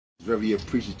Very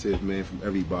appreciative, man, from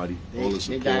everybody. All the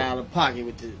support. They got out of pocket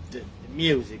with the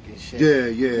music and shit.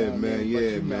 Yeah, man.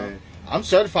 Yeah, man. I'm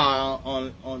certified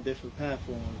on different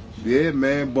platforms. Yeah,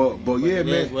 man. But yeah, it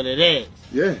man. Is what it is.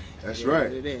 Yeah, that's right.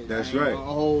 What it is. That's I ain't right. gonna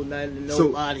hold nothing to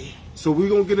nobody. So we're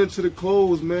gonna get into the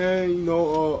close, man. You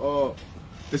know,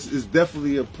 it's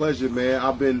definitely a pleasure, man.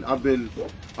 I've been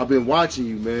watching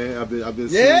you, man. I've been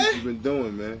seeing what you've been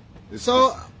doing, man.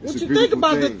 What you think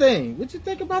about the thing? What you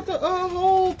think about the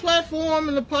whole platform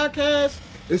and the podcast?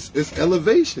 It's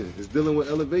elevation. It's dealing with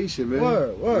elevation, man.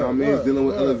 Word, you know what I mean? It's dealing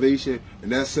with elevation,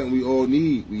 and that's something we all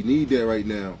need. We need that right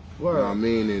now. Word. You know what I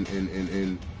mean?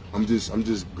 And I'm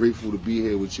just grateful to be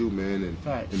here with you, man, and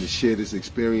to share this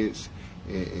experience.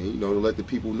 And you know, to let the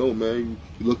people know, man,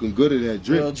 you looking good in that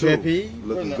drip, too. Drippy.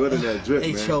 Looking good in that drip,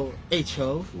 man.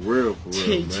 H.O. For real,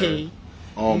 T.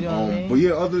 man. But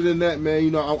yeah, other than that, man, you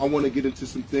know, I want to get into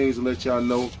some things to let y'all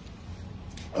know,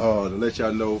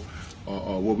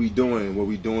 what we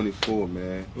doing it for,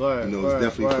 man. Word, you know, it's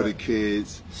definitely for the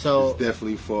kids. So it's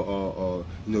definitely for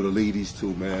you know, the ladies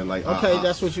too, man. Like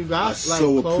that's what you got. I like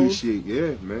so clothes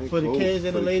appreciate, man. For the kids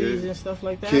and the ladies and stuff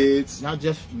like that. Kids, not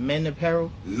just men apparel.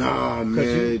 Nah,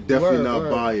 man, definitely not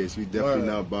biased. We definitely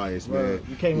not biased, man.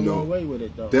 You came a long way with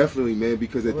it, though. Definitely, man,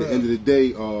 because at the end of the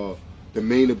day, the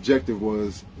main objective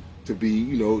was to be,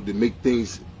 you know, to make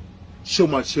things, show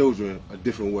my children a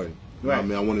different way. You know what I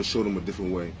mean? I want to show them a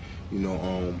different way. You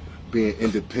know, being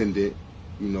independent,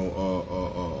 you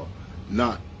know,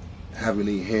 not having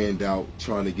a handout,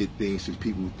 trying to get things from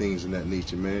people, things of that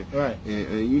nature, man. Right.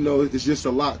 And you know, it's just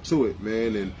a lot to it,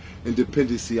 man. And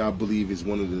independency, I believe, is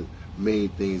one of the main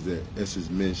things that us as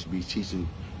men should be teaching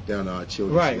down to our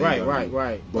children.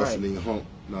 Right. Busting their hump,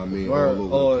 you know what I mean? Or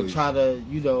all over the place. Try to,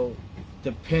 you know,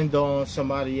 depend on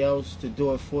somebody else to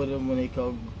do it for them when they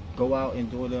go out and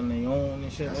do it on their own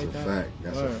and shit like that.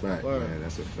 That's a fact, man.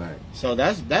 That's a fact. So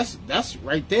that's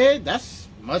right there. That's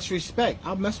much respect.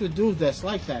 I mess with dudes that's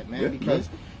like that, man, because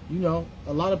you know,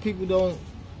 a lot of people don't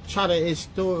try to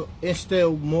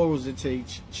instill morals into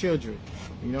children.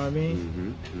 You know what I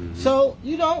mean? So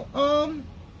you know,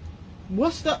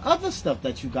 what's the other stuff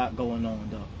that you got going on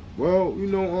though? Well, you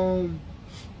know,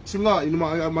 it's a lot. You know,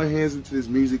 I got my hands into this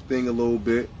music thing a little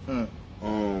bit.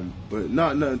 But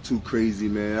not nothing too crazy,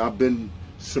 man. I've been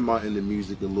semi into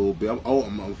music a little bit.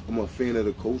 I'm a fan of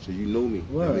the culture. You know me.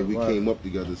 I mean, we came up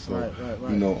together, so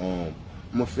you know,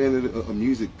 I'm a fan of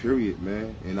music, period,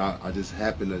 man. And I just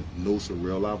happen to know some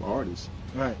real live artists.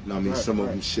 Right. You know what I mean? Some of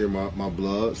them share my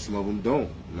blood, some of them don't.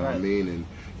 You know what I mean? And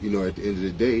you know, at the end of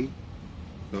the day, you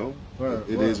know,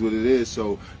 it is what it is.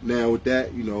 So now with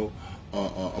that, you know,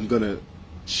 I'm gonna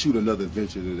shoot another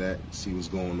venture to that, see what's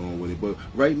going on with it. But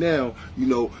right now, you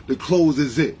know, the clothes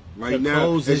is it. Right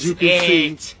now, as you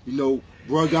can see, you know,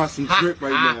 bro got some drip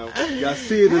right now. Y'all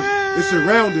see it? It's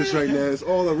around us right now. It's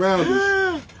all around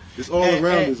us. It's all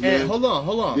around us, man. Hold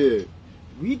on. Yeah.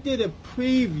 We did a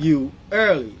preview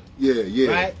earlier.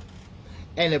 Yeah. Right?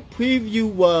 And the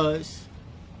preview was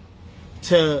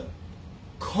to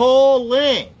call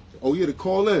in. Oh, yeah, to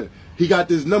call in. He got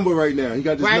this number right now. He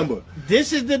got this number.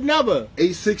 This is the number.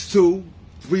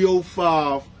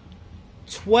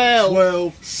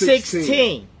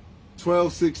 862-305-1216.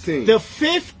 1216. The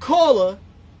fifth caller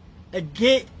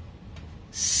get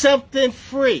something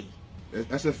free.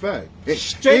 That's a fact.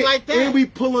 Straight like that. And we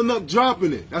pulling up,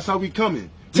 dropping it. That's how we coming.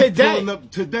 Today. We pulling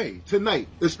up tonight.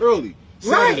 It's early.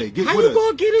 Saturday. Right. Get how with you us.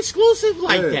 gonna get exclusive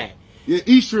like that? Yeah,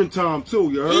 Eastern time too,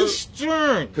 you heard?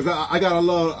 Eastern. Because I got a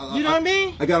lot. You know what I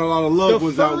mean? I got a lot of loved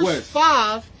ones out west. The first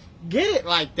 5 get it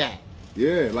like that.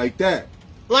 Yeah, like that.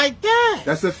 Like that.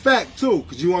 That's a fact too,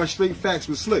 because you want straight facts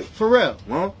with Slick. For real.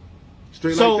 Huh?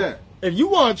 Straight like that. If you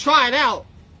want to try it out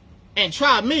and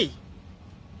try me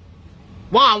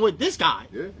while I'm with this guy,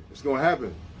 yeah, it's gonna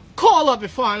happen. Call up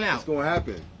and find out. It's gonna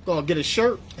happen. Gonna get a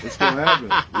shirt. It's gonna happen.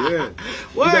 Yeah.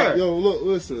 Word. Look,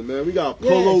 listen, man. We got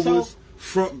pullovers,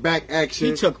 front back action.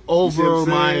 He took over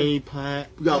my iPad.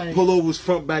 We got pullovers,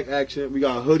 front back action. We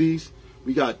got hoodies.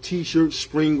 We got t-shirts,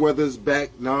 spring weather's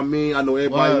back. Know what I mean? I know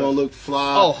everybody wanna look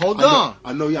fly. Oh, hold on.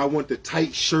 I know y'all want the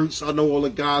tight shirts. I know all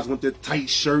the guys want the tight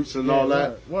shirts and all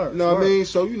that. You know what I mean?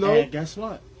 So you know. And guess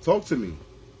what? Talk to me.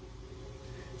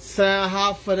 Sound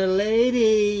hot for the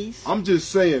ladies. I'm just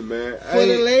saying, man. For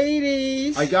the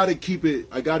ladies. I gotta keep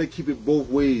it both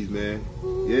ways, man.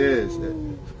 Yes.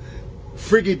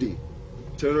 Friggity.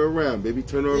 Turn her around, baby.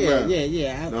 Turn her around.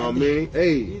 Yeah. Know what I mean?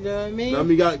 Hey. You know what I mean? I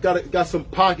mean, got some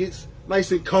pockets.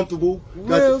 nice and comfortable.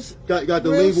 Real, got the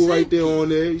label right there on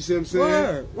there. You see what I'm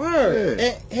saying? Word. Yeah.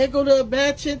 And here go the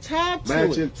matching top to it.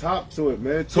 Matching top to it,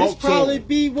 man. This probably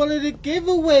be one of the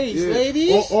giveaways,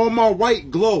 ladies. All my white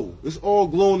glow. It's all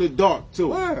glow in the dark too.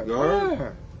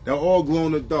 Word. They're all glow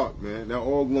in the dark, man. They're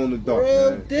all glow in the dark,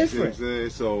 real man. different. You know what I'm saying?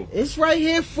 So it's right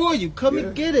here for you. Come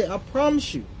and get it. I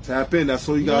promise you. Tap in. That's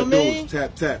all you gotta do is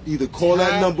tap. Either call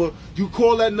that number. You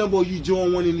call that number or you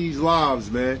join one of these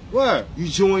lives, man. Word. You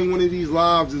join one of these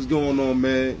lives that's going on,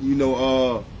 man. You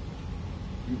know,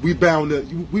 we bound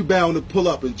to pull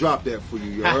up and drop that for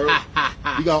you. You heard?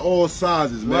 We got all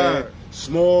sizes, man. Word.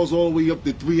 Smalls all the way up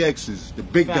to 3X's. The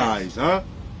big guys, huh?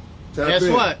 Tap Guess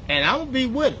in. what? And I'm gonna be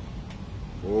with him.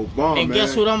 Oh, bomb, and man.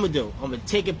 guess what I'm gonna do? I'm gonna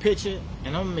take a picture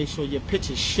and I'm gonna make sure your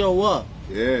pictures show up.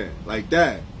 Yeah, like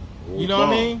that. Oh, you know what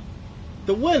I mean?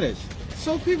 The winners.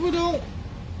 So people don't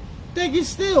think it's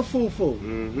still foo-foo.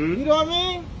 Mm-hmm. You know what I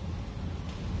mean?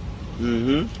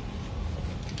 Mm-hmm.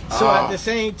 So at the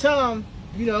same time,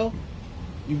 you know,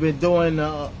 you've been doing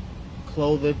the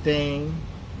clothing thing.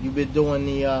 You've been doing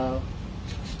the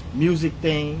music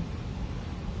thing.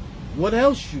 What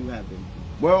else you have been?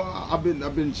 Well, I've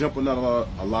been jumping out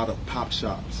a lot of pop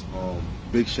shops.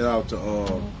 Big shout out to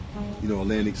you know,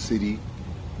 Atlantic City.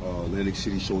 Atlantic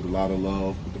City showed a lot of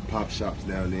love with the pop shops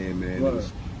down there, man.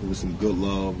 It was some good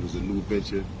love. It was a new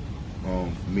venture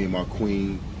for me and my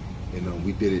queen, and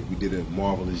we did a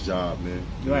marvelous job, man.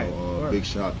 You know, big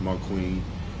shout out to my queen,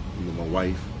 you know, my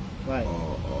wife. Right.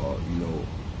 You know,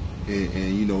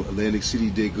 and you know, Atlantic City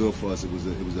did good for us. It was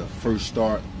a first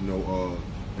start, you know.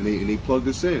 And they plugged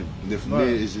us in. And then from there,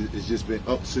 it's just been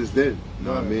up since then. You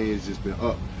know what I mean? It's just been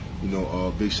up. You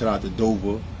know, big shout out to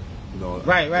Dover. You know.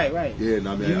 Right. Yeah,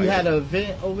 I mean, you had an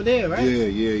event over there, right?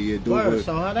 Yeah. Dover.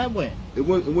 So how that went? It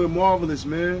went marvelous,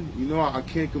 man. You know, I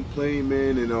can't complain,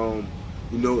 man. And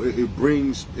you know, it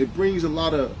brings a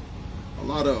lot of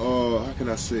how can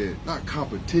I say it? Not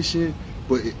competition,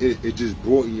 but it just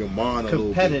brought in your mind a little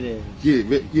bit. Competitive.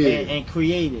 Yeah. And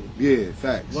creative. Yeah,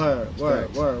 facts. Word.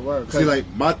 See, like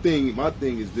my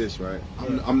thing is this, right?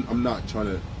 I'm not trying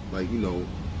to, like, you know,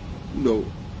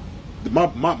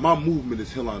 my movement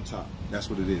is Hill on Top. That's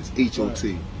what it is.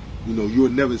 H.O.T. You know, you'll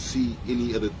never see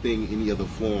any other thing, any other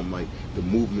form. Like, the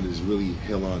movement is really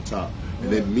Hill on Top.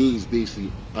 And that means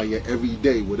basically on your every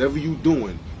day, whatever you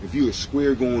doing, if you're a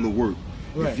square going to work,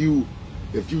 if you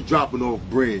dropping off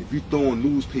bread, if you throwing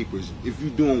newspapers, if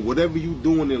you doing whatever you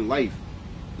doing in life,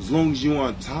 as long as you're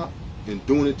on top and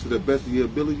doing it to the best of your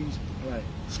abilities,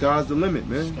 sky's the limit,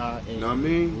 man. You know what I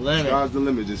mean? Sky's the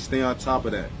limit. Just stay on top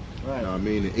of that. Right. You know what I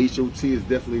mean? And H.O.T. is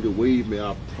definitely the wave, man.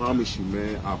 I promise you,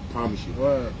 man. I promise you.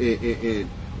 And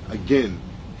again,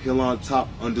 Hill on Top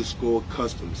 _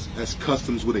 Customs. That's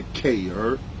customs with a K, you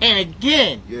heard? And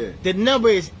again, the number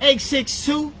is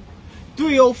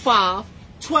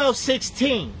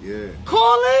 862-305-1216. Yeah.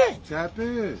 Call in. Tap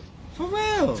in. For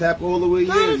real. Tap all the way in,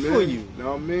 man. For you. You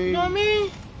know what I mean? You know what I mean?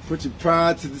 Put your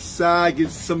pride to the side, get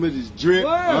some of this drip.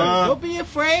 Don't be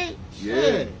afraid. Yeah,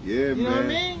 man. You know what I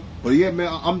mean? But yeah, man,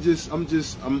 I'm just.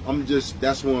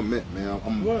 That's what I meant, man.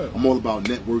 I'm all about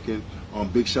networking.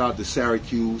 Big shout out to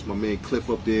Syracuse, my man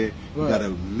Cliff up there. We got a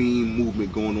mean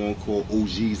movement going on called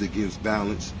OGs Against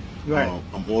Violence.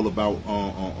 I'm all about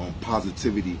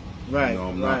positivity. Right. You know,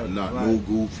 I'm not no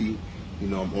goofy. You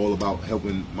know, I'm all about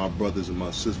helping my brothers and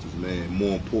my sisters, man.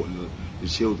 More important, the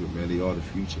children, man. They are the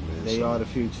future, man. They are the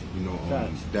future. You know,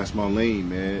 that's my lane,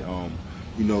 man.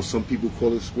 You know, some people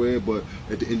call it square, but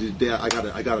at the end of the day, I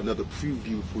got another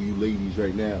preview for you ladies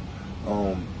right now.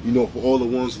 You know, for all the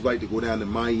ones who like to go down to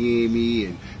Miami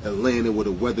and Atlanta where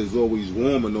the weather's always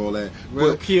warm and all that.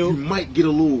 Real cute. You might get a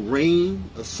little rain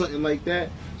or something like that.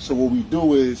 So what we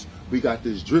do is we got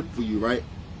this drip for you, right?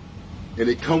 And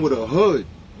it come with a hood.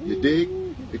 You dig?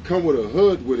 It come with a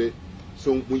hood with it.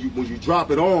 So when you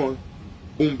drop it on,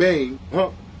 boom bang,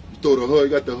 you throw the hood,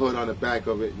 you got the hood on the back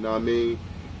of it, you know what I mean?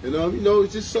 And you know,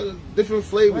 it's just different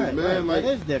flavors, man. Like, it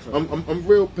is different. I'm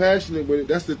real passionate with it.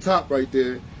 That's the top right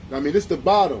there. I mean, it's the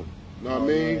bottom. You know what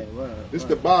I mean? It's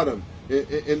the bottom.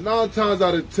 And 9 times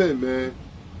out of 10, man,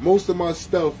 most of my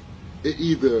stuff, it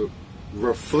either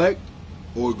reflect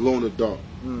or glow in the dark.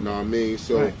 You know what I mean?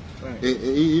 So, and,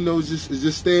 you know, it's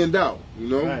just stand out. You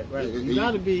know? Right. You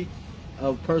got to be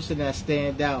a person that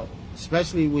stand out,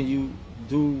 especially when you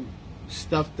do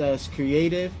stuff that's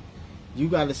creative. You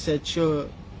got to set your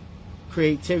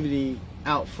creativity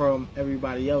out from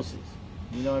everybody else's.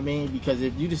 You know what I mean? Because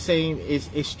if you the same, it's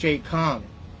straight common.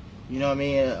 You know what I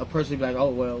mean? A person be like, oh,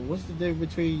 well, what's the difference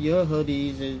between your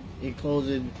hoodies and clothes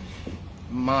and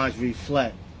mine's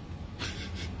reflect?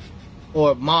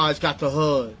 Or mine's got the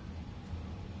hood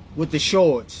with the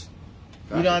shorts.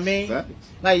 You know what I mean?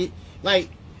 Facts. Like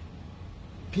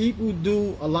people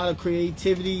do a lot of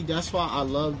creativity. That's why I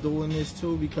love doing this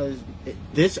too, because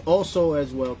this also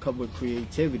as well comes with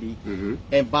creativity. Mm-hmm.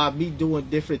 And by me doing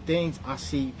different things, I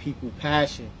see people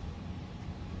passion,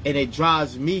 and it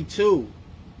drives me too.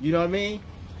 You know what I mean?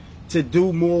 To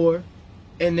do more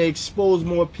and to expose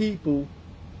more people,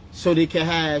 so they can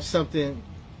have something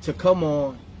to come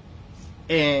on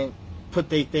and put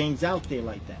their things out there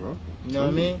like that. Bro, you know what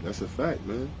I mean? That's a fact,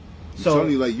 man. I'm So,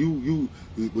 telling you, like you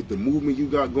with the movement you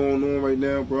got going on right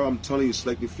now, bro. I'm telling you,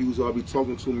 Slick the Fuse, I'll be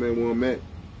talking to, man, where I'm at.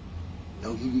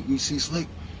 Yo, you see Slick,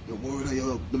 your word,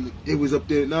 yo, it was up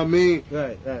there. You know what I mean?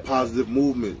 Right. Positive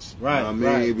movements. Right. You know what I mean?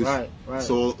 Right. It was,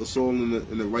 right. It's all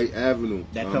in the right avenue.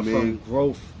 That you know comes what I mean? from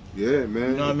growth. Yeah,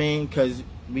 man. You know what I mean? Because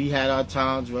we had our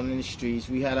times running the streets.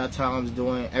 We had our times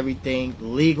doing everything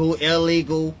legal,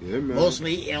 illegal,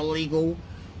 mostly illegal.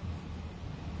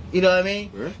 You know what I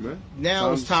mean? Yeah, man.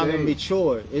 Now it's time to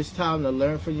mature. It's time to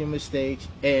learn from your mistakes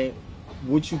and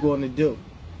what you're going to do.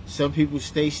 Some people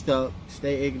stay stuck,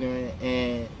 stay ignorant,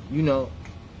 and, you know,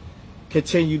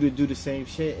 continue to do the same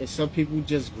shit. And some people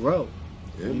just grow.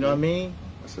 Yeah, you know what I mean?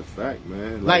 That's a fact,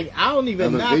 man. Like I don't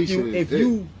even knock you if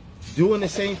you doing the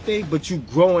same thing, but you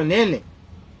growing in it.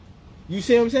 You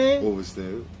see what I'm saying?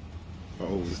 I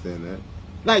understand that.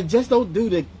 Like, just don't do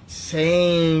the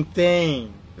same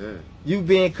thing. Yeah. You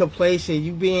being complacent,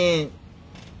 you being,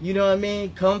 you know what I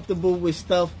mean, comfortable with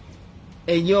stuff,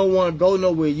 and you don't want to go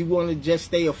nowhere. You want to just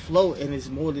stay afloat, and it's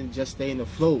more than just staying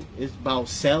afloat. It's about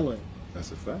selling.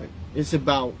 That's a fact. It's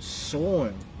about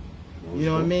soaring. Most you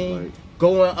know what I mean? Like,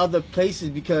 going other places,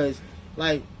 because,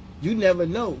 like, you never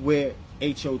know where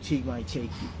H.O.T might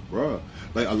take you. Bruh.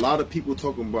 Like, a lot of people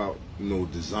talking about, you know,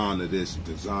 designer this,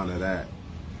 designer that.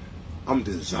 I'm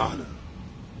designer.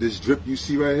 This drip you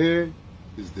see right here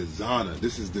is designer.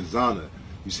 This is designer.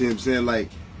 You see what I'm saying? Like,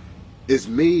 it's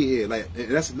me here. Like, and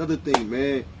that's another thing,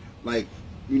 man. Like,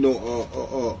 you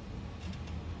know,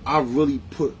 I really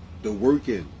put the work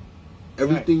in.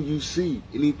 Everything you see,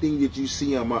 anything that you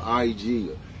see on my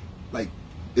IG, like,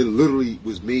 it literally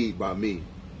was made by me.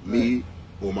 Me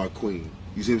or my queen.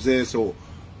 You see what I'm saying? So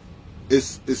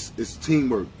it's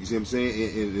teamwork. You see what I'm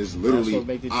saying? And it's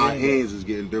literally our hands is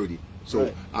getting dirty.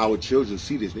 So our children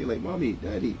see this. They're like, Mommy,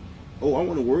 Daddy, oh, I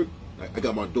want to work. I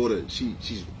got my daughter.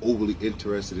 She's overly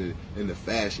interested in the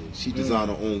fashion. She design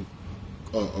her own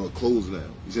clothes now.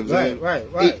 You see what I'm saying?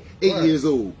 Right. 8 years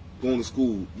old, going to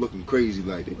school, looking crazy.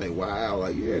 Like they like, wow,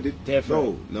 like different. No,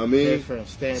 you know what I mean? Different.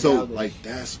 So like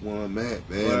that's where I'm at,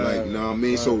 man. Like, you know what I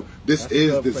mean? So this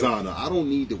is designer. I don't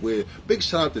need to wear. Big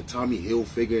shout out to Tommy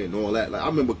Hilfiger and all that. Like I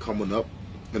remember coming up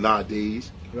in our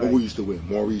days. What we used to wear,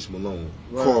 Maurice Malone,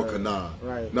 Carl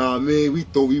Canard. Nah, I mean, we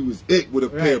thought we was it with a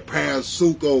pair of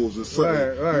Parasucos or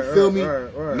something. You feel me?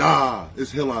 Nah,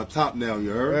 it's Hill on Top now, you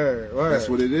heard? That's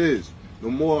what it is.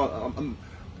 No more,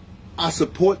 I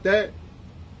support that.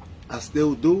 I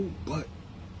still do, but,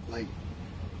 like,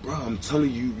 bro, I'm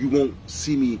telling you, you won't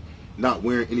see me not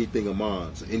wearing anything of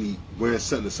mine, wearing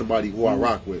something to somebody who I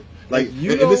rock with. Like,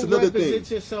 you and don't it's another represent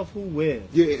thing. yourself who wins.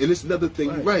 Yeah, and it's another thing.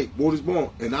 You're right. Word is born,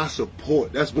 and I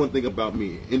support. That's one thing about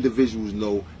me. Individuals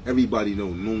know. Everybody know.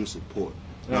 Known support.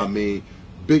 You know what I mean?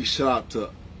 Big shout out to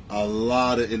a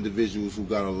lot of individuals who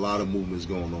got a lot of movements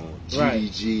going on.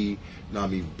 GDG. You know what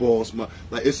I mean? Boss.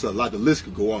 Like it's a lot. The list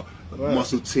could go on.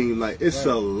 Muscle Team. Like it's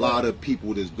a lot of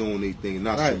people that's doing their thing. And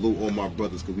I salute all my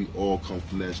brothers because we all come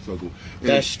from that struggle. And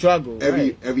that struggle.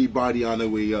 Everybody on their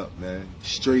way up, man.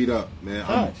 Straight up,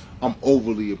 man. I'm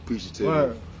overly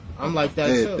appreciative. I'm like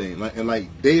that too. Like and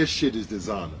their shit is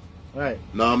designer. Right.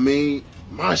 Know what I mean?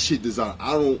 My shit designer.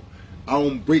 I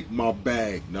don't break my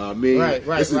bag. Know what I mean?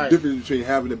 It's the difference between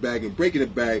having a bag and breaking a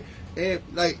bag. And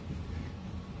like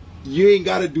you ain't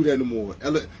got to do that no more.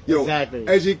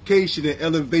 Education and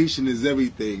elevation is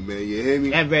everything, man. You hear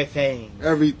me? Everything,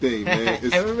 man.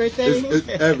 It's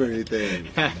everything.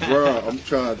 Bro, I'm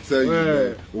trying to tell you,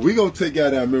 man. Well, we gonna take out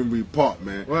that memory park,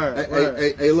 man.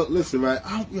 Hey, look, listen, right?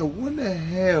 When the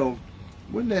hell?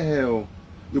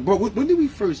 Bro, when did we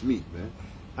first meet, man?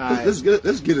 Let's get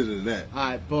into that. All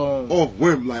right, boom. Off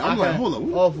whim, like I'm like, hold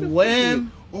on. Off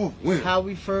whim. How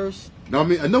we first? No, I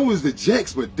mean, I know it was the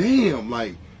Jacks, but damn,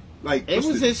 like it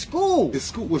was in school. Was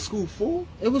school 4?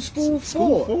 It was school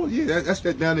 4. School 4, yeah. That's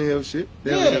that down the hill shit.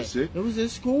 It was in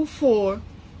school 4,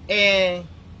 and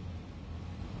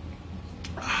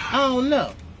I don't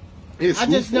know. I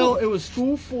just know it was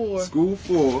school 4. School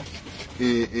 4,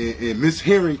 and Miss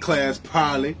Hearing class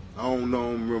probably. I don't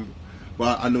remember.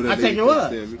 But I know that I think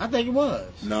it was.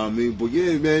 Nah, I mean, but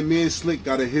yeah, man, me and Slick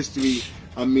got a history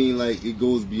I mean, like, it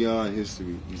goes beyond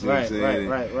history. You see what I'm saying?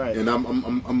 Right. And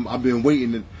I've been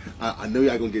waiting. And I know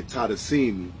y'all gonna get tired of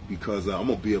seeing me because I'm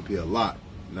gonna be up here a lot.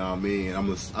 You know what I mean?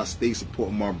 I stay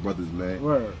supporting my brothers, man.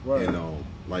 Word. And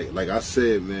like I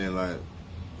said, man, like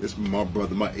it's my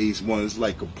brother, my ace one. It's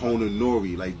like Capone and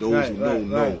Nori. Like those who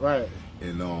know. Right.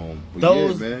 And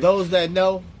those that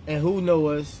know and who know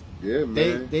us, yeah,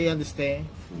 man, they understand.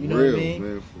 You know real, what I mean?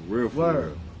 Man, for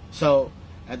real. So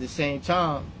at the same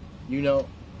time, you know,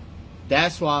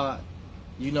 that's why,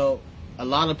 you know, a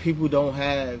lot of people don't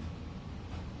have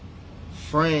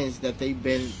friends that they've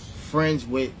been friends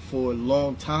with for a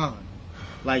long time,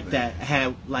 like that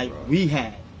have like we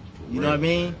had. You know what I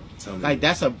mean? Like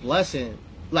that's a blessing.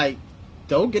 Like,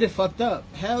 don't get it fucked up.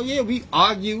 Hell yeah, we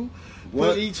argue.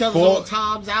 Put each other's all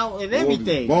times out and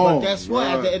everything. But guess what?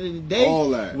 At the end of the day,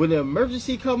 when the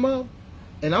emergency come up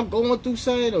and I'm going through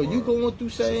something or you going through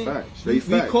something,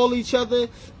 we call each other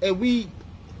and we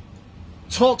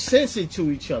talk sense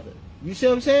into each other. You see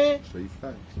what I'm saying?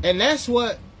 And that's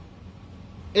what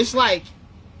it's like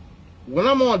when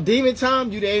I'm on demon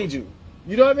time, you the angel.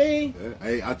 You know what I mean?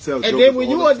 Hey, I tell. And then when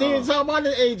you on demon time, I'm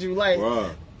the angel. Like,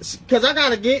 because I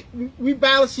gotta we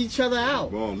balance each other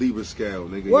out. Wrong, Libra scale,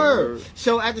 nigga. Word.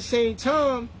 So at the same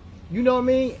time, you know what I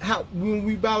mean? How when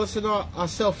we balancing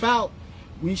ourselves out,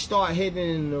 we start heading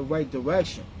in the right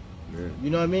direction. Yeah.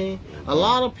 You know what I mean? A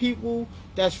lot of people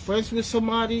that's friends with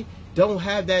somebody don't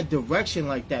have that direction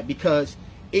like that because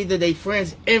either they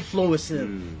friends influence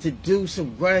them to do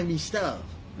some grimy stuff.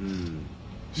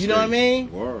 You know what I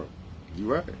mean? Word.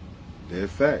 You right. They're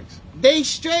facts. They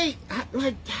straight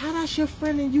like how that's your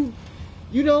friend and you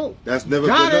know. That's never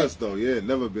been us though. Yeah,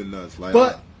 never been us. Like,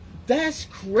 but that's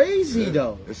crazy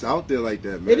though. It's out there like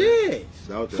that, man. It is.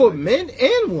 It's out there for like men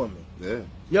and women. Yeah.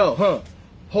 Yo,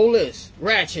 Police,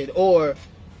 Ratchet, or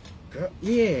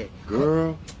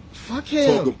girl. Fuck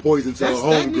him. Talking poison to her homegirl.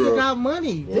 That nigga got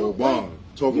money.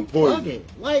 Talking poison.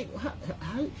 Like, how,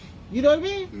 you know what I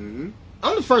mean?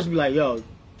 I'm the first to be like, yo,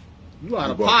 you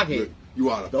out of pocket. You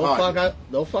out of pocket.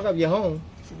 Don't fuck up your home.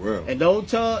 For real. And don't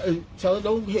tell her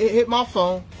don't hit my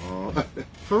phone.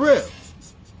 For real.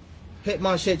 Hit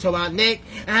my shit to my neck.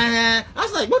 I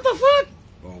was like, what the fuck?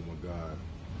 Oh my god.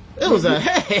 It was a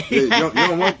hey. You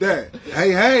don't want that.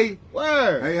 Hey.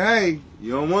 Word. Hey.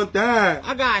 You don't want that.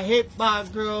 I got hit by a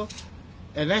girl,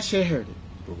 and that shit hurted.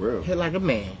 For real. Hit like a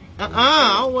man.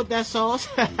 I don't want that sauce.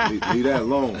 Leave that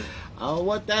alone. I don't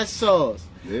want that sauce.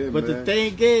 Yeah, but man. the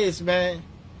thing is, man,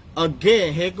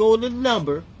 again, here go the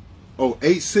number.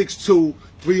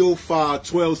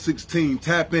 862-305-1216.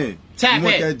 Tap in. You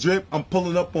want that drip? I'm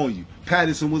pulling up on you.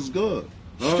 Patterson was good.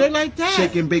 Straight like that.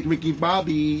 Shake and bake Ricky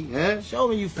Bobby. Huh? Show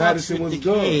me you Patterson was the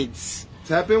good. Kids.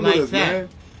 Tap in like with us, that. man.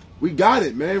 We got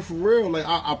it, man. For real. Like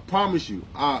I promise you.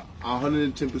 I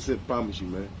 110% promise you,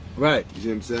 man. Right. You see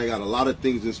what I'm saying? I got a lot of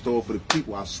things in store for the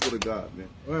people. I swear to God, man.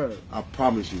 Word. I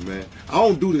promise you, man. I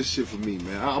don't do this shit for me,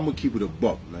 man. I'm gonna keep it a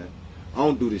buck, man. I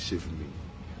don't do this shit for me.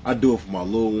 I do it for my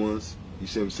little ones. You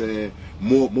see what I'm saying?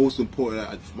 Most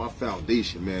important, for my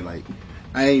foundation, man. Like,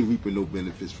 I ain't reaping no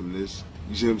benefits from this.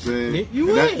 You see what I'm saying?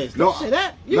 You is. Don't say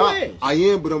that. You is. I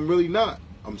am, but I'm really not.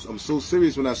 I'm so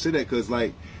serious when I say that, because,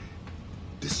 like,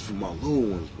 this is for my little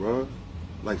ones, bro.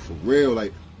 Like, for real.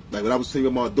 Like when I was telling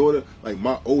you about my daughter, like,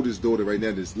 my oldest daughter right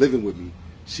now that's living with me,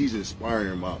 she's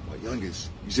inspiring my youngest.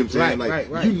 You see what I'm saying?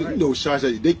 Right, you know,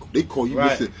 Shasha, they call you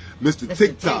Mr.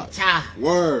 TikTok.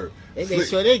 Word. They make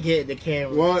sure they get the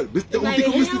camera. What?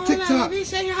 Mr. TikTok. Let me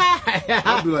say hi.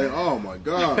 I'll be like, oh my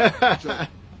God.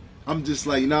 I'm just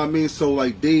like, you know what I mean? So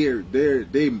like they're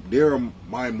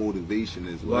my motivation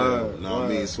as well. You know what I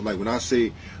mean? So like when I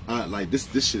say like this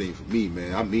shit ain't for me,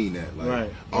 man. I mean that. Like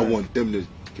I want them to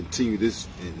continue this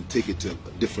and take it to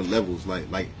different levels.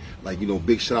 Like you know,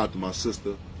 big shout out to my sister.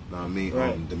 You know what I mean?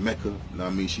 The Mecca. You know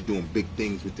what I mean? She doing big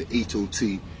things with the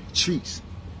H.O.T. treats.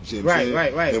 You know what I'm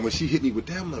saying? Right. And when she hit me with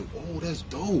that, I'm like, oh, that's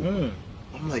dope.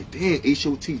 I'm like, damn,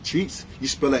 H.O.T. treats. You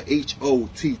spell that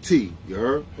H-O-T-T. You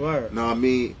heard? Word. Know what I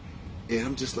mean? And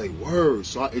I'm just like, word.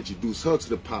 So I introduced her to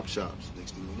the pop shops.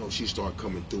 Next thing you know, she started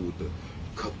coming through with the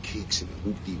cupcakes and the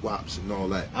whoopty wops and all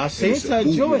that. I seen her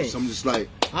joints. So I'm just like,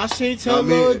 I seen her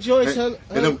little joints. And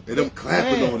I'm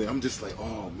clapping on it. I'm just like,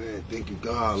 oh man, thank you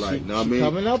God. Like, know what I mean?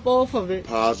 Coming up off of it.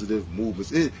 Positive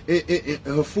movements. And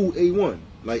her food A1.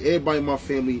 Like everybody in my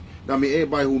family, I mean,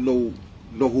 everybody who know,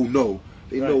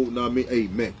 they know, what I mean, hey,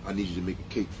 Mac, I need you to make a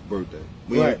cake for birthday.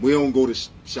 We don't go to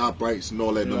ShopRites and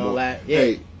all that no more.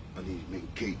 Hey, I need you to make a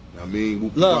cake. I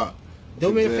mean, look,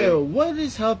 do me a favor. What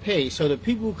is her page so the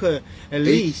people could at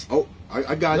least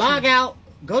I got log out,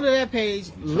 go to that page,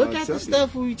 look at the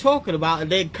stuff we talking about,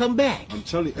 and then come back. I'm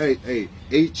telling you, hey,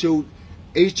 H.O.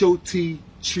 H.O.T.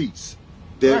 treats.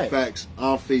 Dead Right. facts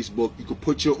on Facebook. You can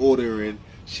put your order in.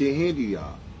 She'll handle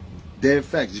y'all. Dead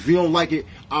facts. If you don't like it,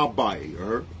 I'll buy it. You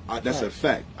heard? That's Right. a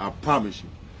fact. I promise you.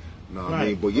 Know what I Right.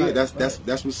 mean? But yeah, Right.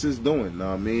 that's what sis doing. Know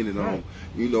what I mean? And Right.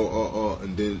 you know,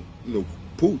 and then you know,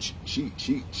 Pooch,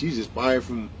 she's inspired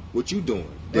from what you doing.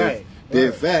 Dead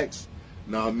Right. facts.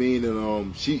 Know what I mean?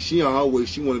 And she on her way.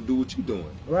 She want to do what you doing.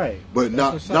 Right. But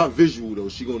That's not visual though.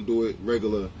 She gonna do it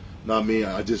regular. Know what I mean?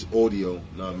 I just audio.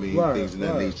 Know what I mean? Word, Things in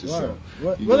that word, nature. word.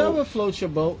 So Whatever floats your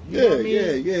boat. You know yeah, what I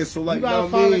mean? yeah. So like, you gotta know what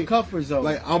I find mean? a comfort zone.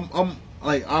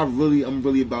 Like I'm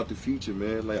really about the future,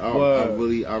 man. Like I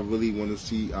really want to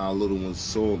see our little ones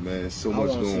soar, man. So much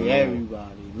going on. See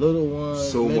everybody, little ones,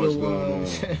 So middle much going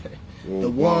ones, on. the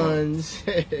ones,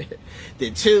 the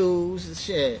twos,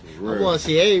 shit. I want to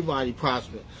see everybody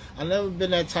prosper. I never been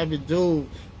that type of dude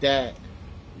that,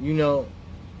 you know.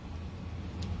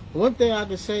 One thing I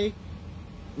can say,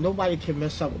 nobody can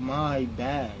mess up my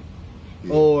bag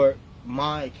or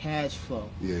my cash flow.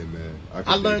 Yeah, man.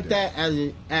 I learned that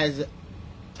as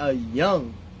a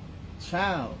young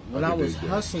child when I was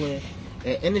hustling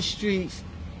and in the streets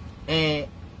and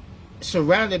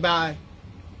surrounded by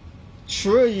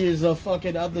trillions of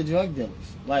fucking other drug dealers.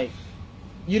 Like,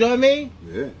 you know what I mean?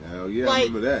 Yeah, hell yeah, like, I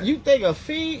remember that. You think a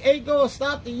fee ain't gonna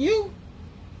stop the you?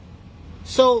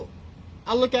 So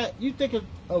I look at, you think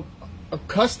a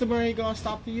customer ain't gonna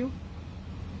stop the you?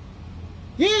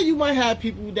 Yeah, you might have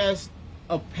people that's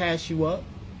pass you up.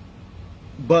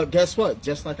 But guess what?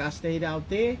 Just like I stayed out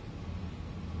there,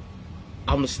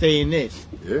 I'm going to stay in this.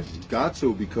 Yeah, you got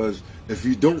to, because if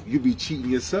you don't, you be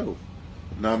cheating yourself.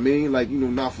 Know what I mean? Like, you know,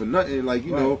 not for nothing. Like,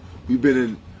 you know, we've been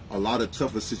in a lot of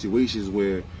tougher situations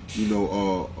where, you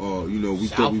know, we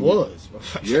thought we was.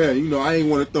 Yeah, you know, I ain't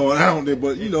want to throw it out there,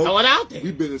 but, you know, throw it out there.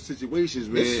 We've been in situations,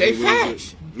 man. It's straight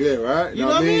facts. Yeah, right? You know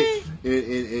what I mean?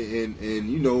 And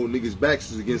you know, niggas'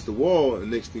 backs is against the wall, and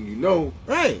next thing you know,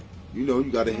 right, you know,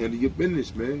 you got to handle your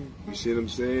business, man. You see what I'm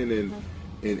saying?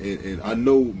 And I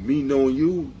know, me knowing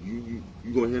you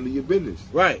gonna handle your business,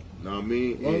 right? Know what I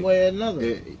mean? One way or another.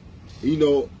 And, you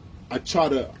know, I try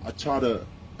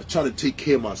to take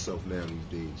care of myself now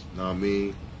these days. Know what I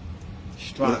mean?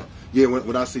 Strive.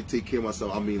 When I say take care of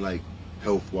myself, I mean like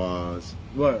health wise.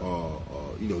 Right.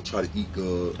 You know, try to eat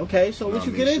good. Okay, so what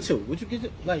you get into? What you get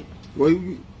to, like?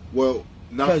 Well,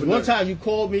 not because for one nothing. time you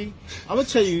called me. I'm gonna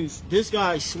tell you, this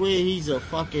guy swear he's a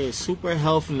fucking super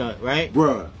health nut, right?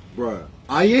 Bruh.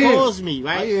 I he am. calls me,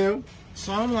 right? I am.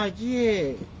 So I'm like,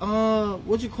 yeah,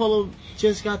 what you call him?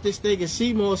 Just got this thing of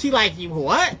CMOS. He like, you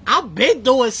what? I've been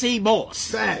doing CMOS.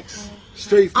 Facts.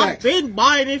 Straight facts. I've been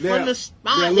buying it from the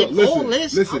spot and all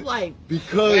this. Listen, I'm like,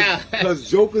 because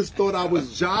jokers thought I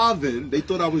was jiving. They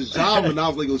thought I was jiving. I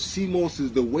was like, yo, CMOS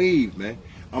is the wave, man.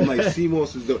 I'm like,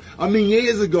 CMOS is the. I mean,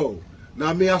 years ago. Now,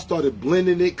 I mean, I started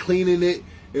blending it, cleaning it,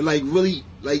 and like really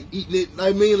like eating it.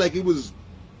 I mean, like it was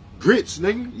grits,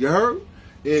 nigga. You heard?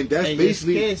 And that's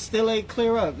basically. Your skin still ain't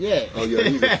clear up yet. Oh yeah,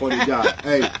 he's a funny guy.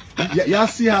 Hey, y'all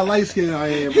see how light skinned I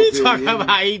am? He talking about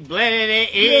how he blending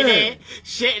it, eating it,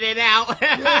 shitting it out.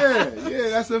 yeah,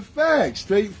 that's a fact.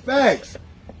 Straight facts.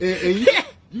 And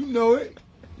you know it.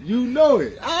 You know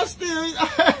it. I still.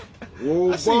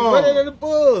 Whoa, I see running in the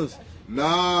bulls.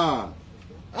 Nah.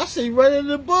 I see running in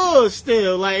the bulls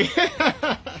still, like.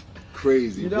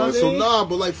 Crazy, you know bro. what I So mean? nah,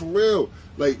 but like for real,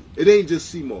 like it ain't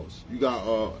just CMOS. You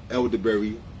got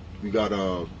elderberry. You got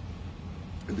you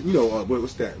know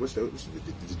what's that? What's the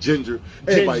ginger?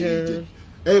 Everybody eat ginger.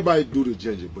 Everybody do the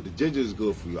ginger, but the ginger is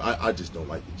good for you. I just don't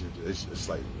like the ginger. It's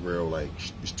like real, like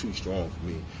it's too strong for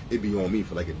me. It be on me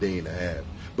for like a day and a half.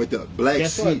 But the black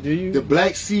seed, the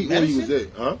black seed oil was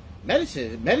it, huh?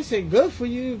 Medicine good for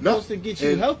you. Supposed to get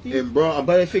you healthy. And bro,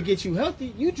 but if it gets you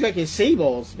healthy, you drinking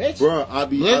C-balls, bitch. Bro, I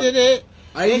be blended it.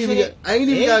 I ain't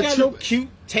even got no cute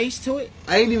taste to it.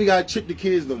 I ain't even got to trick the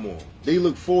kids no more. They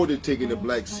look forward to taking the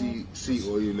black seed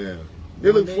oil now.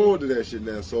 They look forward to that shit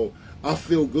now. So I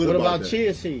feel good about that. What about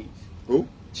chia seeds? Who?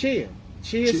 Chia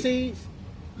seeds?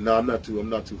 No, I'm not too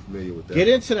familiar with that. Get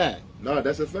into that. No,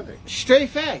 that's a fact. Straight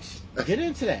facts. Get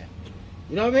into that.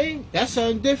 You know what I mean? That's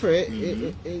something different.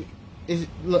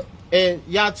 Look, and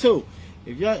y'all too.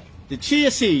 If y'all the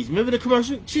chia seeds, remember the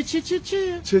commercial? Chia.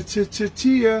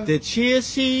 The chia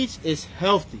seeds is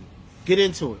healthy. Get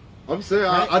into it. I'm saying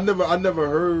right? I never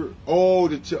heard.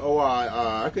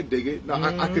 I could dig it. No,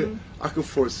 I could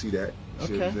foresee that.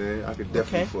 Okay. You know what I'm saying? I could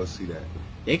definitely foresee that.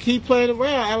 They keep playing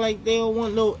around. I like they don't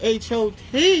want no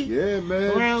H.O.T. Yeah,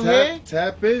 man. Around here.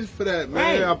 Tap in for that,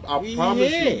 man. Right. I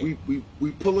promise you,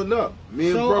 we pulling up. Me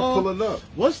and bro pulling up.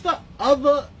 What's the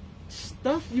other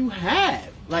stuff you have?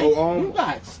 Like you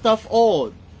got stuff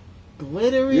on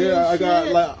glittery. Yeah, I shit. got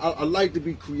like I like to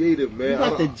be creative, man. You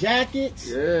got the jackets.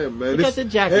 Yeah, man. You got the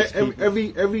jackets.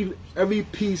 Every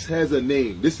piece has a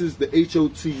name. This is the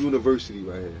H.O.T. University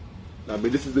right here. I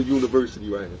mean, this is the university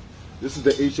right here. This is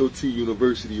the H.O.T.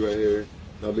 University right here.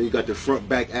 I mean, you got the front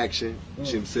back action. You know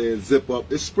what I'm saying? Zip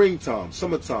up. It's springtime,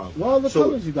 summertime. What other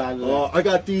colors you got? I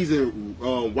got these in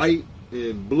white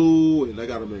and blue, and I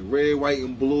got them in red, white,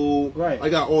 and blue. Right. I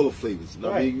got all the flavors.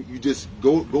 Right. I mean, you just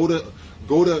go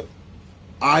to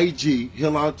IG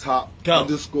Hill on Top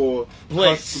 _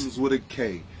 customs with a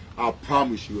K. I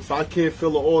promise you, if I can't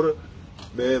fill an order,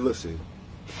 man, listen.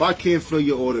 If I can't fill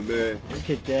your order, man, look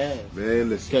at that. Man,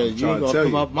 listen. Because you ain't gonna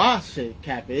come up my shit,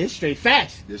 Captain. It's straight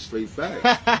facts. It's straight facts.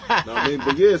 Know what I mean?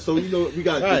 But yeah, so you know, we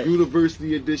got the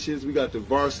university editions, we got the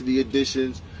varsity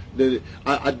editions. Then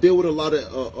I deal with a lot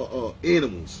of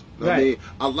animals. Know what I mean?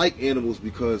 I like animals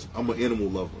because I'm an animal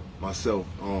lover myself.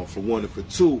 For one, and for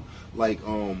two, like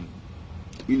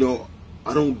you know,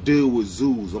 I don't deal with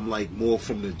zoos. I'm like more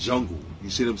from the jungle. You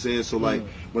see what I'm saying? So like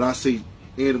when I say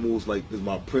animals, like this is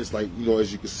my prints, like, you know,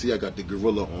 as you can see, I got the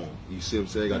gorilla on. You see what I'm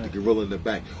saying? I got the gorilla in the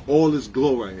back. All this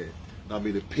glow right here. Now I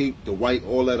mean, the pink, the white,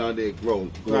 all that on there glow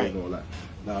and all that.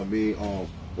 Now I mean,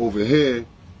 over here,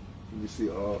 let me see,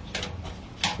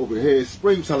 over here, it's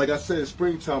springtime. Like I said, it's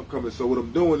springtime coming. So what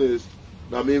I'm doing is,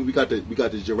 now I mean, we got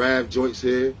the giraffe joints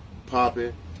here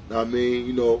popping. Now I mean,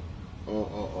 you know,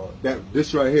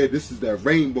 this right here, this is that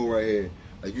rainbow right here.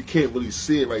 Like you can't really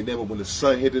see it right now, but when the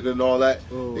sun hit it and all that,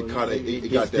 it kind of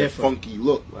it got that different funky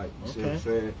look. Like you see what I'm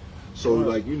saying? So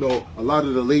like, you know, a lot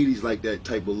of the ladies like that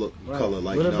type of look, color.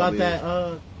 Like, what you know about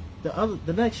that?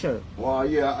 The next shirt? Well,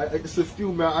 yeah, it's a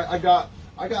few, man. I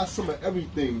got some of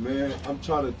everything, man. I'm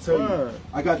trying to tell you.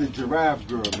 I got the giraffe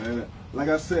girl, man. Like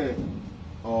I said,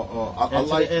 I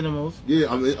like the animals.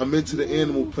 Yeah, I'm into the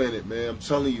animal planet, man. I'm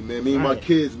telling you, man. Me and my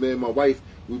kids, man. My wife,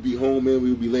 we'd be home, man.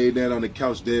 We would be laying down on the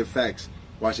couch, dead facts,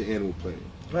 watching Animal Planet.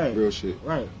 Right. Real shit.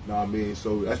 Right. Know what I mean?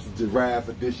 So that's the giraffe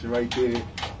edition right there. You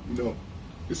know,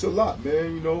 it's a lot,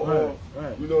 man. You know,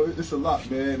 you know, it's a lot,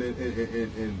 man.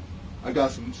 And I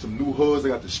got some new hoods. I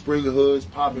got the spring hoods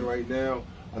popping right now.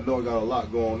 I know I got a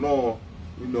lot going on.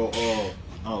 You know,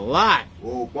 a lot.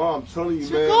 Well, Bob, I'm telling you,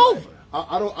 man.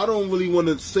 I don't really want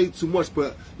to say too much,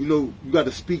 but you know, you got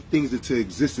to speak things into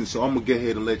existence. So I'm gonna get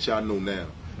ahead and let y'all know now.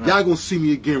 Y'all gonna see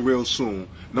me again real soon,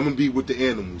 and I'm gonna be with the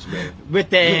animals, man. With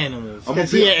the animals, I'm gonna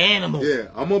be an animal. Yeah,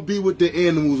 I'm gonna be with the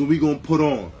animals, and we gonna put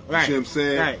on. Right. You see what I'm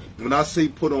saying? Right. When I say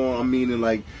put on, I'm meaning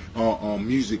like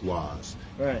music wise.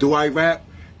 Right. Do I rap?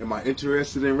 Am I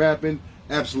interested in rapping?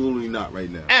 Absolutely not right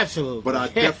now. Absolutely. But I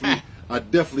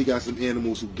definitely got some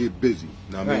animals who get busy.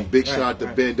 Now I mean, big shout out to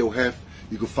Bando Hef.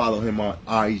 You can follow him on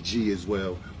IG as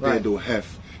well. Bando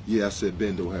Hef. Yeah, I said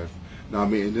Bando Hef. Now I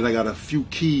mean, and then I got a few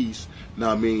keys.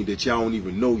 Now I mean, that y'all don't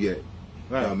even know yet.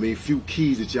 Right. Now I mean, few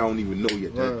keys that y'all don't even know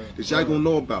yet. That y'all gonna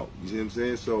know about. You see what I'm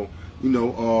saying? So, you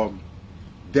know,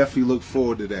 definitely look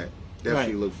forward to that.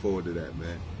 Definitely look forward to that,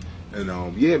 man.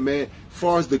 And yeah, man. As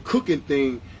far as the cooking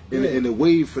thing and the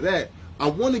wave for that, I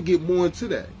want to get more into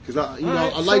that because I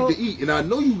like to eat, and I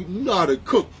know you know how to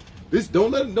cook. This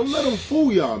don't let him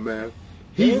fool y'all, man.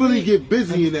 He really get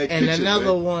busy in that kitchen. And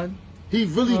another man. one. He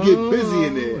really get busy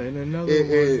in there. And another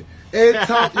one.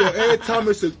 Every time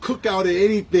it's a cookout or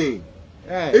anything,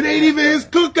 it ain't even his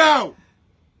cookout.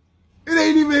 It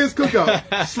ain't even his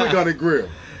cookout. Slick on the grill.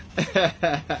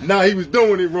 Nah, he was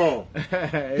doing it wrong.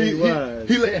 He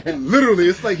literally,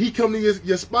 it's like he come to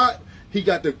your spot. He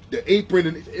got the apron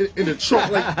in the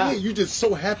trunk. Like, man, you just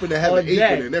so happen to have an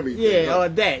apron and everything. Yeah,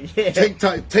 on that. Yeah.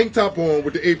 Tank top on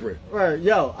with the apron. Right,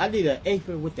 yo, I need an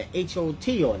apron with the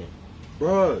H.O.T. on it.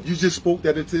 Bruh, you just spoke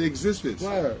that into existence.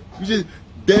 Right. You just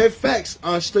dead facts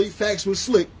on straight facts with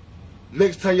Slick.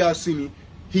 Next time y'all see me,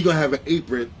 he gonna have an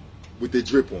apron with the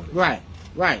drip on it. Right,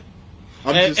 right.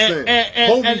 I'm just saying.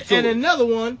 Hold me to it. And another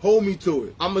one. Hold me to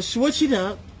it. I'm gonna switch it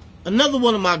up. Another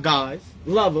one of my guys,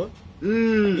 Lover.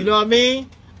 You know what I mean?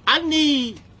 I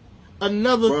need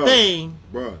another thing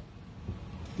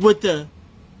with the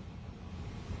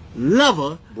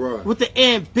Lover, with the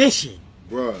ambition.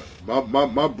 Bruh,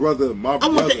 my brother. I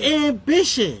want the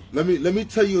ambition. Let me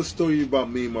tell you a story about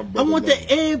me and my brother. I want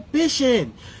the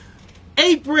ambition.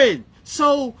 Apron.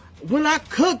 So when I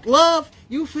cook, love,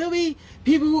 you feel me?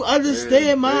 People who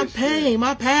understand my pain,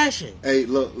 my passion. Hey,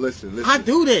 look, listen. I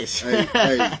do this.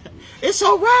 Hey. It's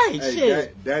all right. Hey,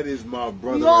 shit. That is my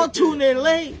brother. We all tune in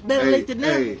late. Better late than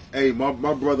never. Hey, my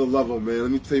brother Lover, man.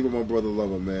 Let me tell you about my brother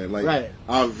Lover, man. Like,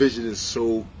 our vision is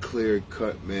so clear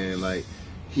cut, man. Like,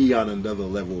 he on another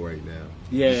level right now.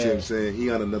 Yeah. You see what I'm saying? He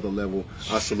on another level.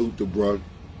 I salute the bro.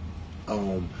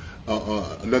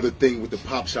 Another thing with the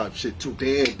pop shop shit too.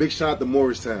 Damn, big shout out to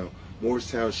Morristown.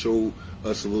 Morristown showed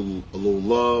us a little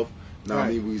love. Now I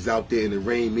mean, we was out there in the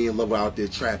rain. Me and Lover out there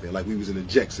trapping like we was in the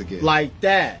Jacks again. Like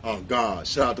that. Oh God!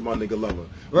 Shout out to my nigga Lover.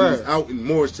 We was out in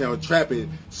Morristown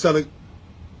trapping, selling.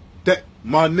 That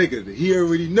my nigga, he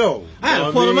already know. I had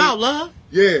to pull him out, love.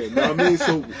 Yeah, you know what I mean?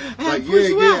 So, like,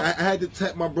 I had to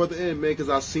tap my brother in, man, because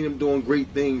I seen him doing great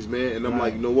things, man. And I'm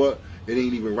like, you know what? It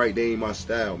ain't even right. They ain't my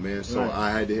style, man. So I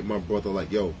had to hit my brother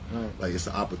like, yo, like, it's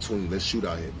an opportunity. Let's shoot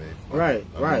out here, man.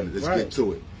 Let's get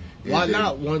to it. And why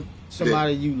not want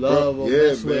somebody you love or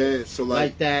mess with so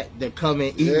like that to come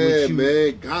and eat with you?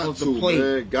 Man, got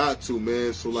to,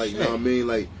 man. So, like, you know what I mean?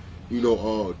 Like, you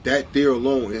know, that there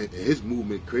alone, and his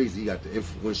movement crazy. He got the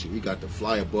influential. He got the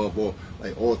fly above all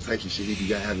types of shit he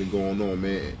got having going on,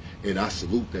 man. And I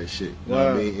salute that shit. You know what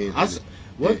I mean?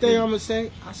 One thing I'm gonna say,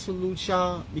 I salute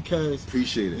y'all because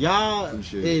appreciate it. Y'all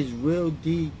is real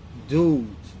deep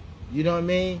dudes. You know what I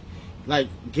mean? Like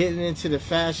getting into the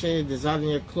fashion, designing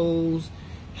your clothes,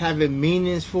 having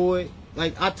meanings for it.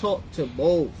 Like I talked to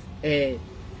both, and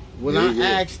when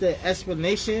I asked the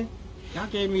explanation, y'all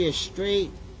gave me a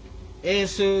straight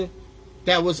answer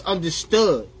that was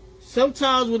understood.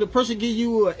 Sometimes when a person give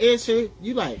you an answer,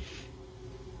 you like,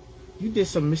 you did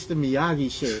some Mr.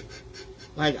 Miyagi shit.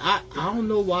 Like I don't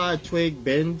know why a twig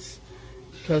bends,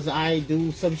 because I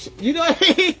do some shit. You know what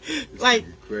I mean? Like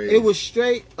it was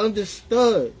straight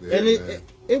understood, and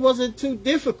it wasn't too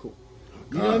difficult.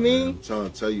 You know what I mean? Man, I'm trying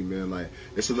to tell you, man. Like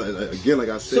it's again, like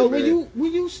I said. So man,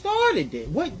 when you started it,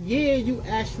 what year you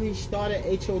actually started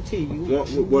H.O.T? You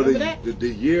remember that? The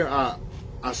year I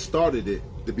started it.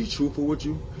 To be truthful with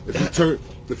you,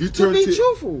 if you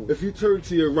turn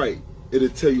to your right, it'll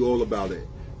tell you all about it.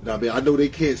 Now, I mean, I know they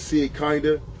can't see it,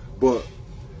 kinda, but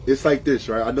it's like this,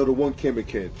 right? I know the one camera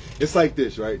can. It's like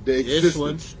this, right? The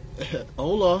existence. This one.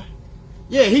 Hold on.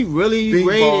 Yeah, he really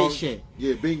rated shit.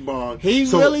 Yeah, Bing Bong. He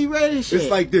really rated shit.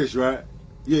 It's like this, right?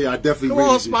 Yeah, I definitely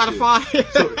rated this Spotify. Shit.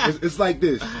 So it's like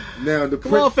this. Now the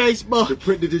print, on Facebook. The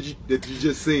print that you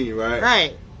just seen, right?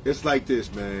 Right. It's like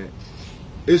this, man.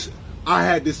 I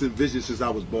had this envision since I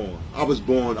was born.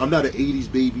 I'm not an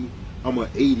 80s baby. I'm an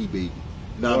 80 baby.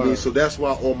 You know what I mean? So that's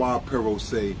why all my apparel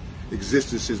say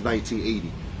existence since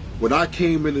 1980. When I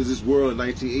came into this world in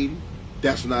 1980,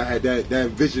 that's when I had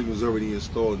that vision was already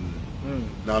installed in me.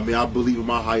 Now, I mean, I believe in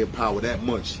my higher power that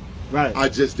much. Right. I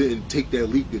just didn't take that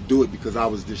leap to do it because I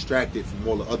was distracted from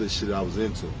all the other shit I was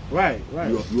into. Right.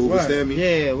 You understand me?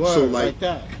 Yeah, word. So like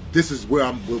that. This is where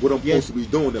what I'm supposed to be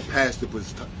doing to pass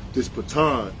this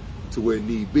baton to where it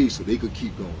need be, so they could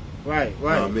keep going. Right. You know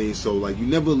what I mean? So like you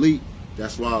never leap.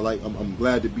 That's why I'm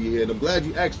glad to be here, and I'm glad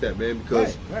you asked that, man,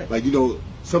 because like you know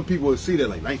some people would see that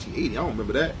like 1980. I don't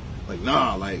remember that. Like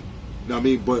nah, like you know what I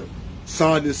mean. But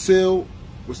signed and sealed,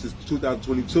 which is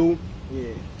 2022.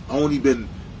 Yeah. I only been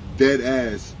dead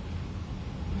ass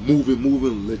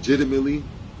moving legitimately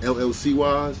LLC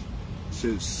wise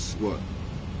since what,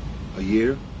 a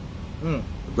year.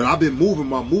 But I've been moving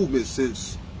my movement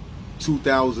since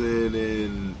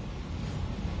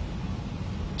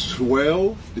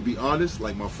 2012, to be honest.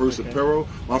 Like my first apparel,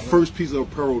 my first piece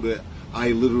of apparel that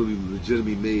I literally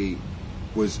legitimately made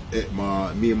was at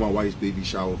me and my wife's baby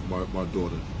shower for my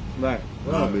daughter. Right.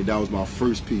 You know what I mean? That was my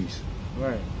first piece.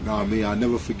 Right. You know what I mean? I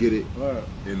never forget it. Right.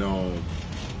 And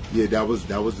yeah, that was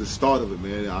the start of it,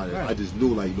 man. I just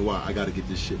knew, like, you know what, I got to get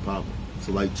this shit popping.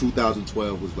 So like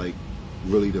 2012 was like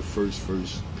really the first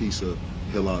piece of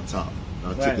Hill on Top.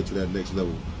 And I took it to that next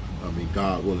level. I mean,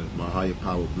 God willing, my higher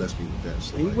power blessed me with that.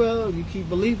 So, He will. You keep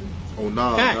believing. Oh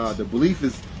nah. The belief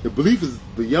is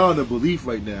beyond the belief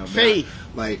right now, man. Faith.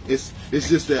 Like it's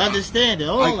just that understanding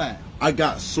all that. I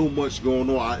got so much going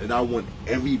on, and I want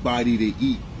everybody to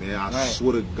eat, man. I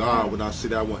swear to God, when I say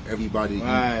that I want everybody to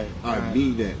eat, I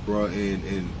mean that, bro.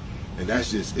 And that's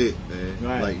just it,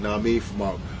 man. Like, know what I mean? For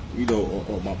my, you know,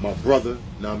 or my brother,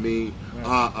 know what I mean?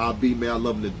 I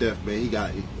love him to death, man. He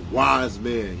got wise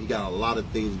man. He got a lot of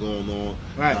things going on.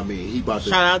 Right. I mean, he about to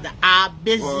shout out to I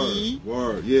Busy.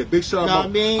 Word. Yeah, big shout out. I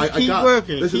mean, keep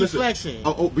working, keep flexing.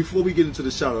 Oh, before we get into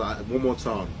the shout out, one more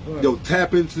time. Yo,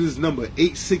 tap into this number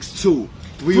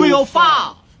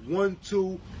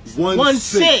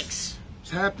 862-305-1216.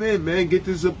 Tap in, man. Get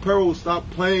this apparel. Stop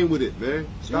playing with it, man.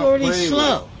 Stop already playing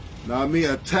slow. With it. Know what I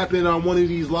mean? Tap in on one of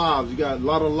these lives. You got a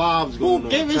lot of lives going on.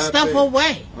 Giving stuff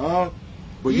away?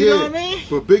 But you know what I mean?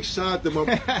 But big shout out to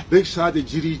big shout out to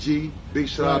GDG. Big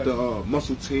shout out to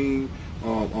Muscle Team,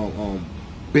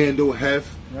 Bando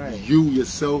Hef, you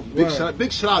yourself. Big shout out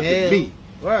to me.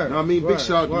 Know what I mean? Big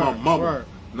shout out to my mama.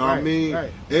 Know what I mean?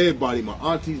 Everybody, my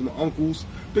aunties, my uncles.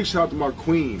 Big shout out to my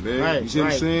queen, man. You see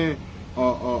what I'm saying?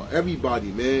 everybody,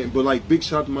 man. But like, big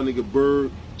shout out to my nigga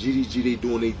Bird, GDG, they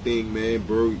doing their thing, man.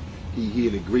 Bird, he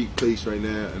in a great place right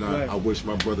now, and I wish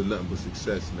my brother nothing but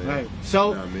success, man. Right. So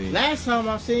you know what I mean? Last time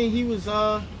I seen he was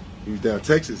down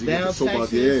Texas. He down went to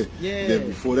Texas. Yeah. Then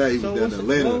before that, he was down in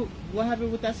Atlanta. What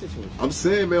happened with that situation? I'm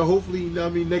saying, man, hopefully, you know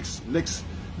what I mean,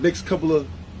 next couple of, you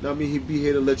know what I mean, he'll be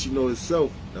here to let you know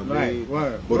himself. You know what I mean?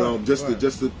 But just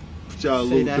to put y'all a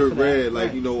little dirt red,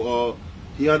 like, you know,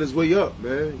 he on his way up,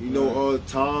 man. You know,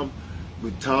 time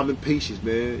and patience,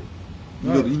 man. You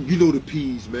know the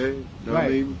P's, man. You know what I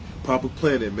mean? Proper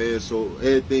planning, man. So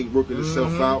everything working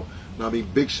itself out. You know what I mean?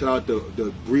 Big shout out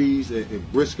to Breeze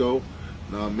and Briscoe.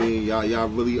 You know what I mean? Y'all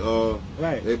really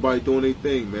everybody doing their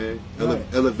thing, man.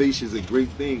 Elevation is a great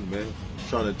thing, man. I'm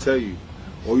trying to tell you.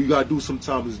 All you gotta do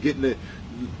sometimes is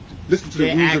listen to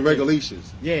the rules and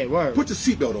regulations. Yeah, word. Put your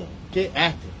seatbelt on. Get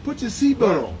active. Put your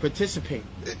seatbelt on. Participate.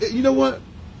 You know what?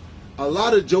 A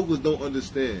lot of jokers don't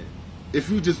understand. If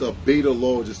you just obey the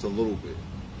law just a little bit.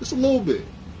 Just a little bit.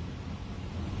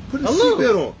 Put a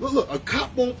seatbelt on. Look, a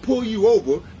cop won't pull you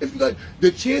over. If you got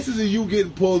the chances of you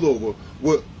getting pulled over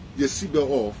with your seatbelt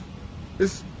off,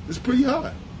 it's pretty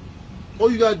high.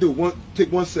 All you gotta do,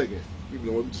 take 1 second. You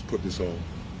know, let me just put this on.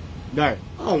 Right.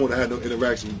 I don't want to have no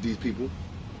interaction with these people.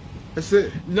 That's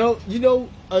it. No, you know,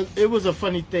 it was a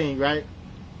funny thing, right?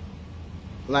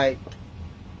 Like,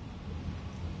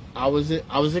 I was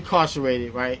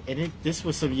incarcerated, right? And this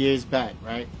was some years back,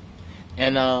 right?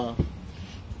 And I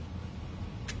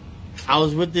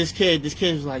was with this kid. This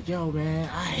kid was like, "Yo, man,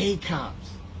 I hate cops."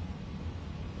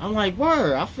 I'm like,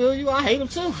 "Word, I feel you. I hate them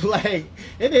too." Like,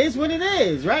 it is what it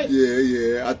is, right?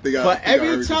 Yeah. But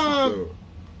every time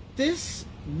this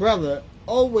brother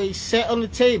always sat on the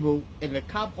table and the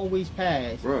cop always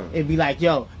passed and be like,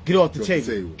 "Yo, get off the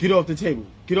table. Get off the table.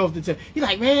 Get off the table." He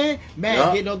like, man,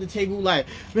 getting off the table like,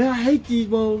 "Man, I hate these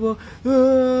motherfuckers."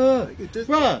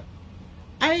 Bruh,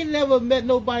 I ain't never met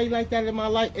nobody like that in my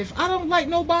life. If I don't like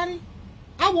nobody,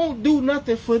 I won't do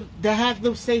nothing to have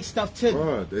them say stuff to me.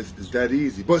 Bruh, it's that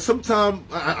easy. But sometimes,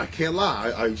 I can't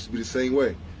lie, I used to be the same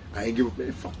way. I ain't give a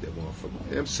man, fuck that motherfucker.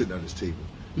 Man, I'm sitting on this table.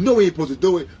 You know we ain't supposed to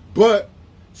do it, but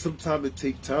sometimes it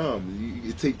takes time.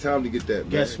 It takes time to get that, man.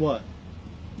 Guess what?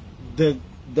 The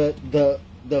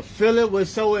feeling was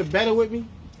so better with me.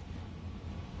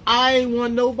 I ain't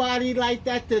want nobody like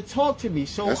that to talk to me.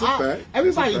 So that's a fact.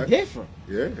 Everybody different.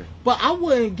 Yeah. But I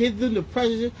wouldn't give them the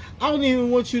pressure. I don't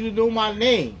even want you to know my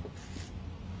name.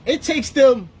 It takes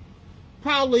them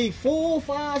probably 4,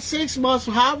 5, 6 months,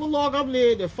 however long I'm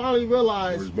there, to finally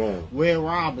realize where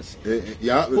Robinson.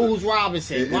 Who's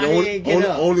Robinson? Why he ain't get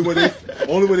up? Only when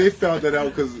they found that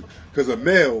out because of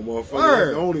mail, motherfucker.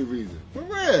 That's the only reason. For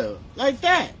real, like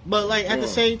that. But like at the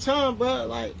same time, bro,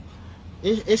 like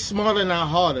it's smarter, not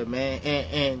harder, man.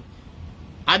 And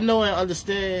I know and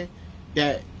understand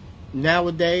that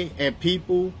nowadays, and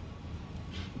people,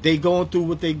 they going through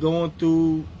what they going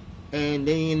through, and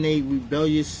they in a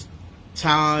rebellious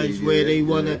times where they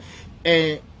wanna,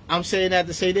 and I'm saying that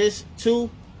to say this too.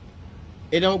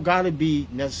 It don't gotta be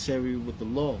necessary with the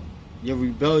law. Your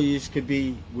rebellious could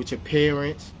be with your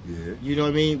parents. Yeah. You know what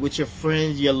I mean? With your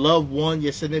friends, your loved one,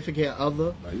 your significant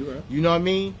other. You right. You know what I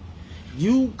mean?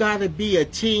 You gotta be a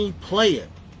team player.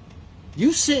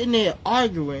 You sitting there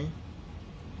arguing,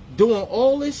 doing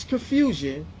all this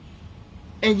confusion,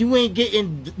 and you ain't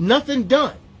getting nothing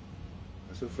done.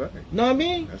 That's a fact. Know what I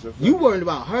mean? That's a fact. You worried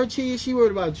about her cheating, she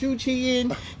worried about you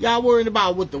cheating, y'all worried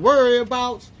about what to worry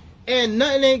about, and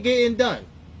nothing ain't getting done.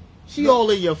 She all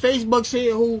in your Facebook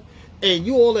saying who, and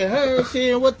you all in her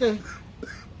saying what the...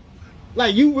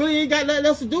 Like, you really ain't got nothing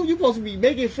else to do. You supposed to be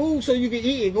making food so you can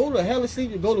eat and go to hell and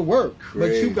sleep and go to work.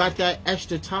 Crazy. But you got that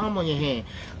extra time on your hand.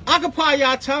 Occupy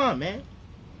your time, man.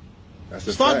 That's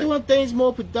a Start fact. doing things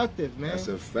more productive, man. That's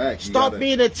a fact. Start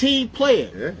being a team player.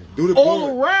 Yeah. Do the all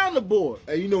boring. around the board.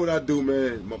 Hey, you know what I do,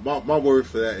 man? My word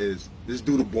for that is just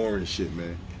do the boring shit,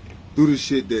 man. Do the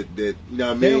shit that you know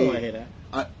what I mean? They don't want to hear that.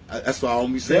 That's why I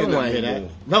don't be saying that. They don't want to hear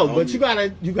that. No, but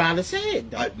you gotta say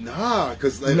it, though. Nah,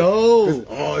 because like, no.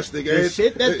 This nigga, the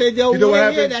shit that they don't want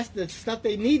to hear, that's the stuff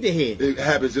they need to hear. It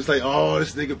happens just like,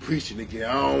 this nigga preaching again.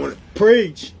 I don't want to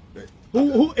preach.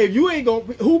 Who? If you ain't gonna,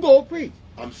 who gonna preach?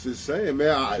 I'm just saying,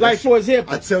 man. Like for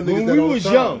example, I tell niggas when that we all the was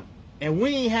time. young and we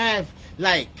ain't have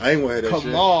like I ain't want to hear that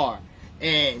Kamar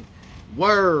and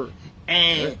Word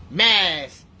and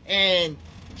Mass and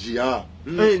Gia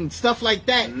and stuff like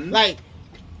that, like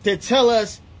to tell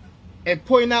us and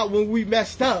point out when we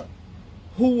messed up,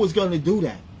 who was gonna do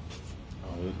that?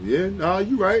 Yeah, nah,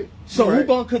 you right. So who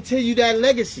gonna continue that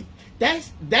legacy?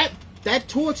 That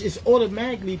torch is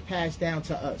automatically passed down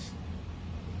to us.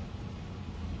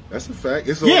 That's a fact.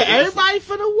 It's everybody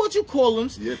for the what you call them.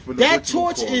 Yeah, that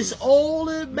torch is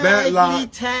automatically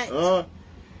taxed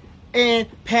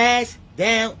and passed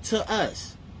down to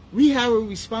us. We have a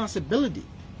responsibility.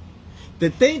 The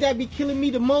thing that be killing me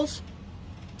the most,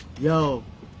 this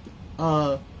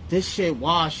shit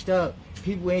washed up.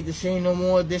 People ain't the same no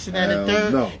more. This and that and the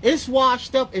third. No. It's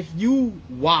washed up if you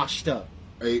washed up.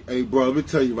 Hey, bro, let me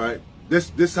tell you, right?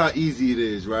 This how easy it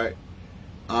is, right?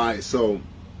 All right, so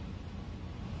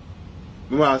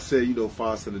remember I said,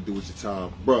 find something to do with your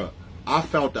time, bro. I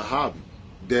found the hobby.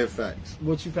 Dead facts.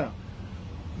 What you found?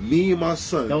 Me and my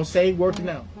son. Don't say working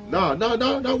out. No,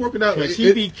 not working out. Cause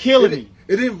he be killing me.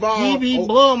 It involves. He be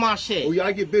blowing my shit. Oh yeah,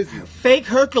 I get busy. Fake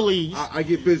Hercules. I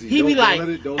get busy. He be like,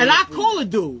 and I call a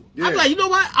dude. Yeah. I'm like, you know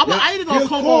what? I ain't gonna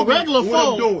call on regular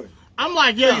phone. I'm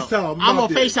like, yo, I'm on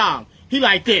FaceTime. He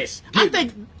like this. I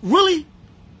think, really?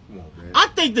 Come on, man. I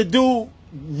think the dude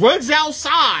runs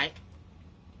outside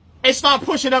and start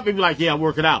pushing up and be like, yeah, I'm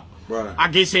working out. Right. I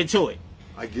get into it.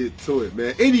 I get to it,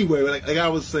 man. Anyway, like I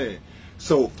was saying,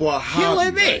 so for a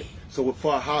hobby, right? So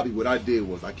for a hobby, what I did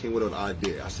was I came with an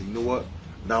idea. I said, you know what?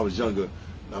 When I was younger,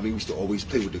 we used to always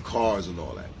play with the cars and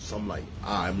all that. So I'm like,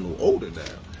 I'm a little older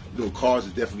now. Cars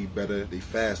are definitely better. They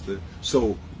faster.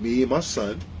 So me and my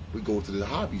son, we go to the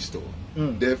hobby store.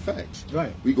 Dead facts.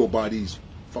 Right. We go buy these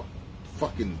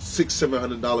fucking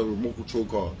 $600-700 remote control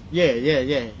cars.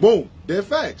 Yeah. Boom. Dead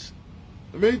facts.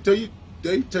 I mean, tell you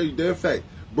dead fact,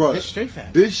 bro. That's straight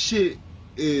fact. This shit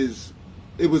is.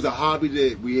 It was a hobby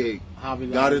that we had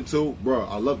got into, bro.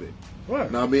 I love it.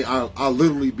 Right. Now, I mean, I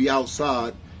literally be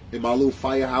outside in my little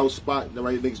firehouse spot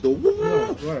right next door.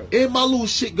 Right. And my little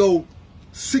shit go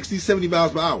 60, 70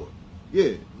 miles per hour.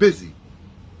 Yeah, busy.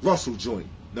 Russell joint.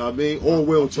 Know what I mean?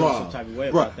 All-wheel drive. Some type of way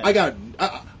bro, about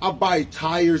that. I buy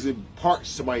tires and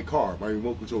parts to my car, my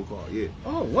remote control car. Yeah.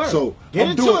 Oh, word. So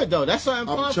get into it though. That's something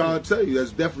positive. I'm trying to tell you,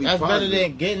 that's definitely that's positive. better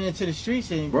than getting into the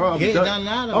streets and bro, getting done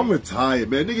out of it. I'm retired,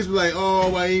 man. Niggas be like,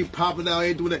 oh, I ain't popping out, I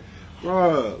ain't doing that.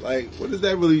 Bro, like, what is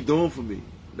that really doing for me?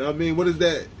 You know what I mean? What is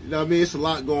that? You know what I mean? It's a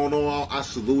lot going on. I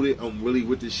salute it. I'm really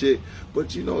with this shit.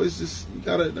 But, it's just, you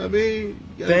gotta, you know what I mean?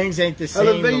 Things ain't the same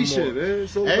elevation, no more. Man.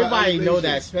 It's everybody know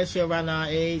that, especially around our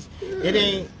age.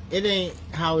 Yeah. It ain't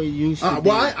how it used to be.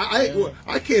 Well,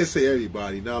 I can't say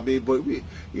everybody, you know what I mean? But,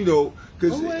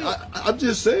 because I'm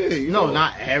just saying,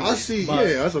 not everybody. I see,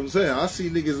 that's what I'm saying. I see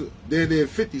niggas there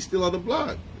 50 still on the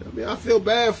block. I mean, I feel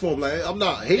bad for them. Like, I'm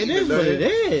not hating. It is what it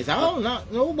is. I don't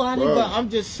not nobody, bro, but I'm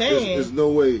just saying. There's no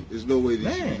way that you should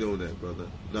be doing that, brother.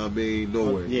 Know what I mean?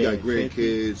 No way. You got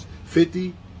grandkids.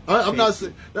 50? I'm not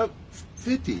saying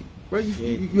 50. Right,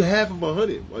 you half of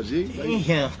 100, my G. Like,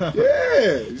 damn.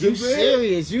 Yeah. You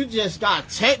serious? You just got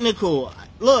technical.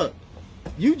 Look,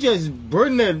 you just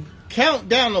bring the count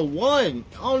down to 1.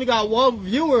 I only got 1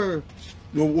 viewer.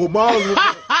 Well, mine was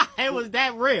it was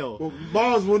that real. Well,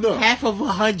 mine went up. Half of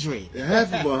 100.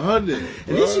 Half of 100. At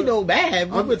least you know bad.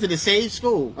 We went to the same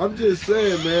school. I'm just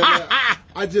saying, man.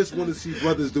 I just want to see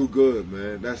brothers do good,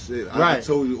 man. That's it. I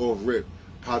told you off rip.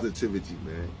 Positivity,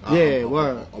 man.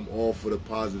 I'm all for the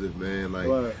positive, man.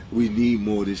 Like, we need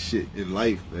more of this shit in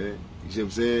life, man. You see what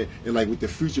I'm saying? And like with the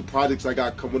future projects I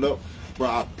got coming up, bro,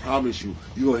 I promise you,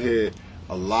 you're gonna hear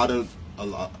a lot of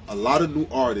new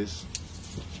artists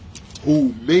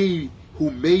who may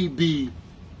be,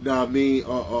 know what I mean,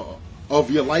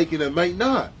 of your liking and might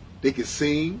not. They can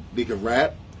sing, they can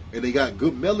rap, and they got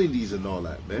good melodies and all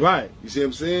that, man. Right. You see what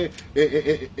I'm saying?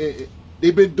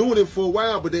 They've been doing it for a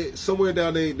while, but somewhere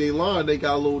down their line, they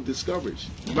got a little discouraged.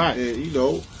 Right.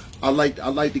 And, I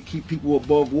like to keep people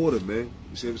above water, man.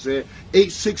 You see what I'm saying?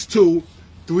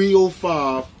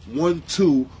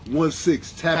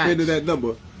 862-305-1216. Tap into that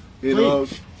number and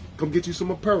come get you some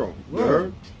apparel. You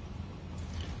heard?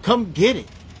 Come get it.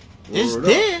 It's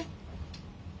there.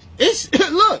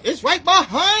 Look, it's right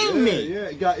behind me.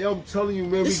 Yeah, I'm telling you,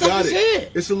 man, we got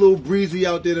it. It's a little breezy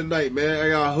out there tonight, man. I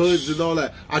got hoods and all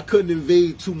that. I couldn't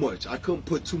invade too much. I couldn't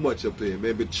put too much up there,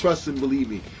 man. But trust and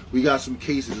believe me, we got some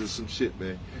cases and some shit,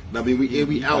 man. And I mean,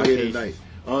 we out here tonight.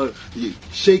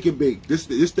 Shake and bake. This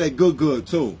that good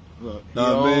too. Look,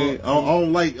 nah, man. I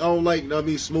don't like. I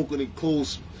mean, smoking in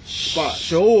closed spots.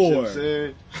 Sure. You know what I'm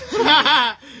saying?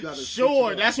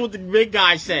 Sure. That's what the big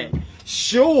guy said.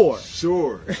 Sure.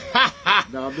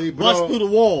 Nah, I mean, bust through the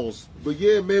walls. But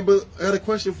yeah, man. But I had a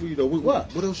question for you though.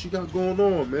 What else you got going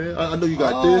on, man? I know you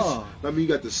got this. I mean, you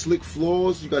got the slick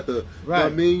floors. You got the. Right. You know I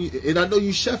mean, and I know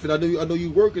you chefing. I know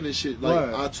you working and shit.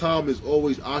 Like our time is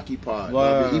always occupied.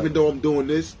 I mean, even though I'm doing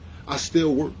this, I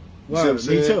still work. You see what I'm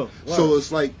saying? Me too. So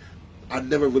it's like I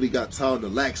never really got time to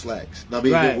lax. I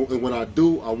mean, and when I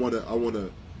do, I wanna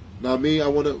Know what I mean? I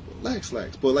want to relax.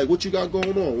 But like, what you got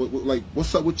going on? Like,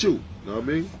 what's up with you? Know what I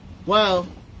mean? Well,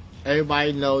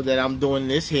 everybody know that I'm doing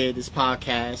this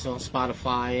podcast on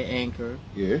Spotify and Anchor.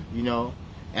 Yeah. You know,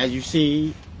 as you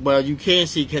see, well, you can't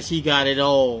see because he got it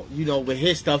all, you know, with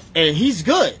his stuff, and he's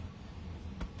good.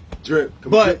 Drip,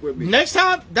 but with me. Next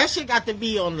time, that shit got to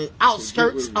be on the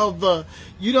outskirts of the,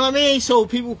 you know what I mean, so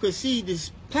people could see this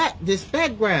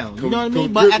background. You know what I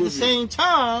mean? But at the same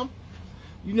time,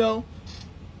 you know,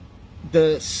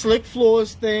 the slick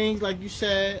floors things, like you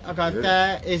said, I got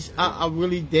that. I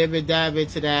really dab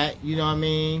into that. You know what I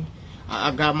mean?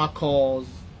 I got my calls.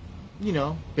 You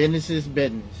know, business is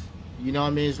business. You know what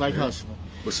I mean? It's like hustling.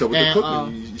 What's up with the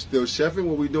cooking? You still chefing?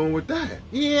 What we doing with that?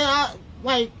 Yeah,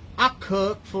 I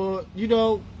cook for, you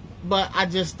know, but I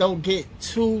just don't get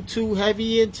too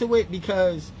heavy into it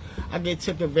because I get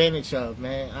took advantage of,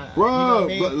 man. Bro, you know what I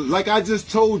mean? But like I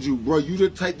just told you, bro, you the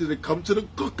type that come to the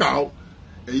cookout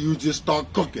and you just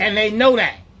start cooking. And they know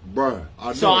that. Bruh, I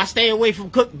know. So I stay away from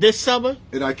cook this summer.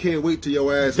 And I can't wait till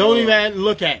your ass. Don't even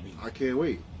look at me. I can't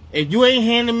wait. If you ain't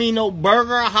handing me no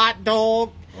burger or hot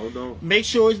dog, oh no, make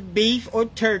sure it's beef or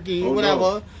turkey, whatever.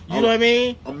 No. You know what I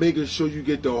mean? I'm making sure you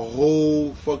get the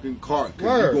whole fucking cart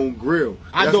because you're going to grill.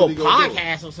 I do a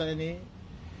podcast or something.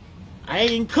 I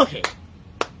ain't even cooking.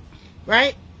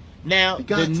 Right? Now,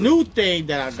 the new thing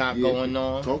that I got going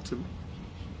on. Talk to me.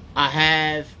 I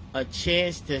have a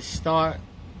chance to start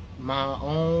my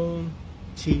own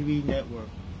TV network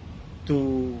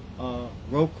through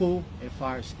Roku and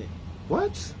Fire Stick.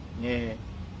 What? Yeah.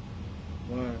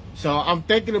 Word. So I'm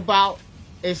thinking about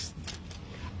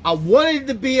I wanted it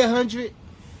to be 100,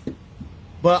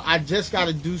 but I just got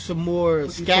to do some more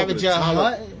scavenger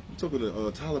hunt. You talking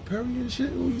to Tyler Perry and shit?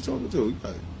 Who you talking to?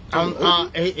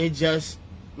 It just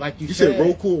like you said.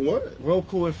 Roku and what?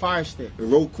 Roku and Fire Stick.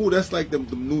 And Roku, that's like the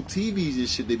new TVs and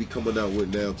shit they be coming out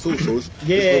with now too. So it's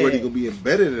already gonna be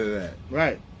embedded in that.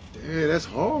 Right. Yeah, that's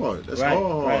hard. That's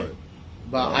hard. Right.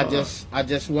 But I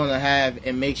just want to have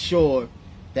and make sure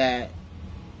that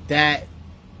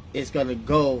it's gonna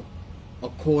go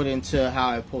according to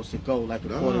how it's supposed to go, like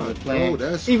according to the plan.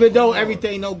 Even though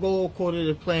everything don't go according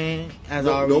to the plan, as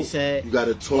I already said. You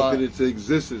gotta talk it into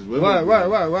existence. Right.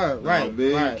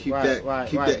 Keep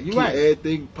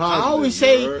everything positive. I always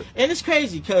say, and it's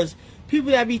crazy because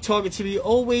people that be talking to me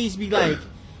always be like,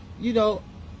 you know,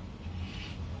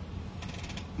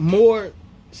 more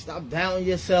stop down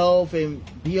yourself and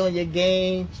be on your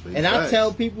game. And I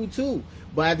tell people too,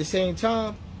 but at the same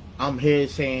time, I'm here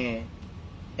saying,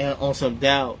 and on some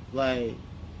doubt, like,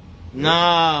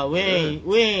 nah, we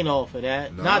ain't off of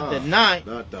that. Nah, not tonight.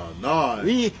 Not tonight.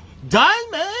 We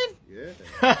done, man.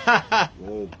 Yeah.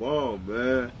 Bomb,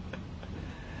 man.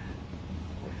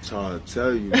 I'm trying to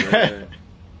tell you, man.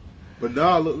 But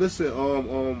nah, look, listen.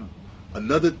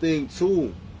 Another thing too.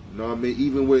 You know what I mean?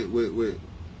 Even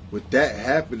with that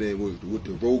happening with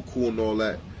the Roku and all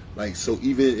that, like, so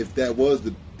even if that was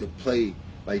the play,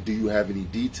 like, do you have any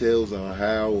details on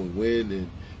how and when and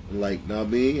like, know what I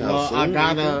mean? Well, I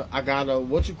got a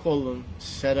what you call them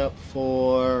set up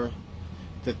for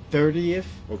the 30th.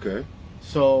 Okay.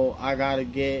 So I gotta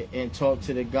get and talk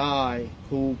to the guy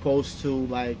who supposed to,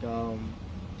 like,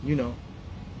 you know,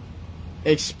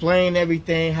 explain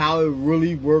everything, how it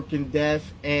really worked in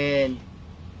depth, and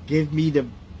give me the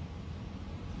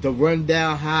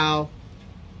rundown how,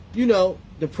 you know,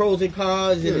 the pros and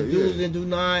cons and the do's and do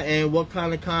not, and what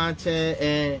kind of content,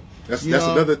 and that's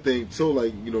another thing too.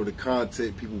 Like, you know, the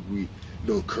content people be, you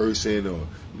know, cursing or,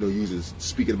 you know, using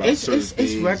speaking about certain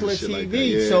things. It's regular TV, like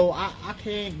that. So I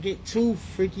can't get too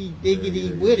freaky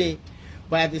diggity with it.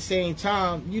 But at the same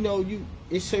time, you know,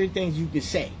 it's certain things you can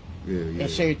say, and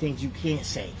certain things you can't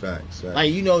say. Facts.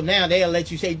 Like, you know, now they'll let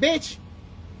you say bitch,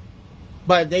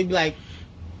 but they be like,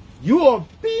 you a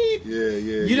beep.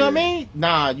 You know what I mean?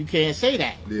 Nah, you can't say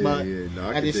that. But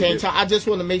at the same time, I just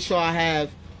want to make sure I have,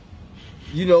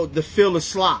 you know, the fill of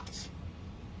slots.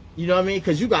 You know what I mean?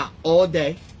 Because you got all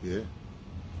day. Yeah.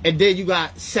 And then you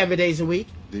got 7 days a week.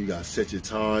 Then you got to set your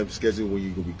time schedule when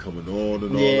you're going to be coming on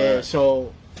and all that. Yeah,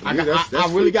 so I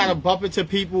really got to bump into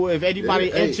people. If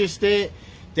anybody interested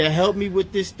to help me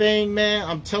with this thing, man,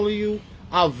 I'm telling you,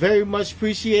 I'll very much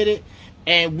appreciate it.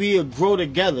 And we'll grow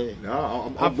together. Nah,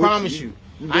 I promise you.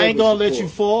 I ain't going to let you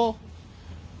fall.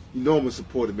 You know I'm going to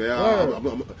support it,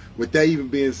 man. With that even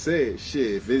being said,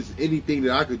 shit, if there's anything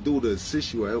that I could do to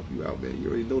assist you or help you out, man, you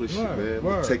already know this shit,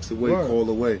 man. Text away, call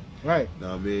away. Right. Know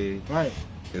what I mean? Right.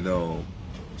 You know.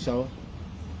 So,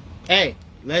 hey,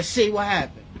 let's see what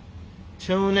happened.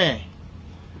 Tune in.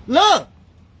 Look.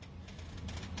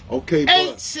 Okay,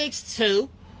 862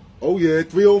 Oh yeah,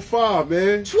 305,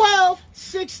 man.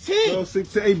 1216.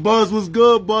 1216. Hey, Buzz, was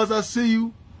good? Buzz, I see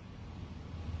you.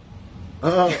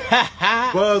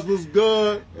 Buzz was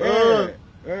good. I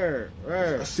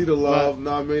see the love.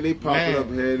 Nah, man, they popping up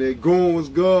here and there. Goon was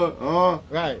good.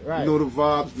 Right. You know the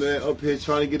vibes, man. Up here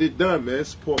trying to get it done, man.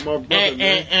 Support my brother,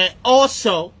 man. And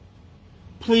also,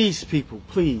 please, people,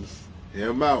 please.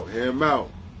 Hear him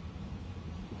out.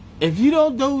 If you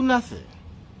don't do nothing,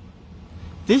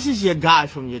 this is your guy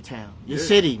from your town, your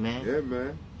city, man. Yeah,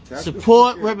 man.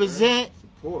 Support, represent. Man.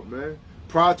 Support, man.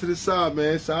 Pride to the side,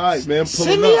 man. It's all right, man.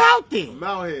 Send me out there. I'm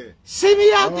out here. Send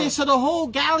me out there so the whole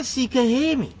galaxy can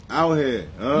hear me. Out here.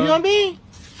 You know what I mean?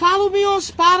 Follow me on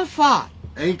Spotify.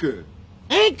 Anchor.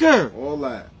 All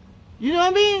that. You know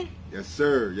what I mean? Yes,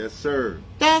 sir.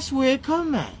 That's where it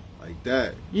come at. Like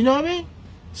that. You know what I mean?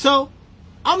 So,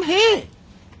 I'm here.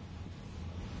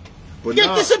 But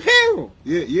Get this apparel.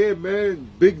 Yeah,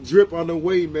 man. Big drip on the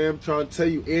way, man. I'm trying to tell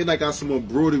you. And I got some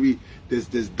embroidery that's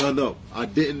done up. I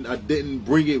didn't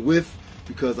bring it with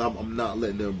because I'm not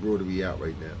letting the embroidery out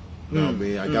right now. You know what I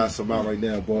mean? I got some out right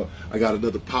now, but I got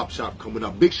another pop shop coming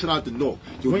up. Big shout out to North.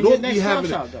 North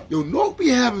be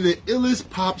having the illest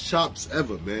pop shops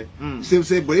ever, man. You see what I'm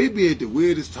saying? But they be at the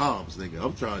weirdest times, nigga.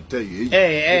 I'm trying to tell you.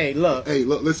 Hey, look,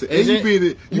 listen.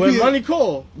 When money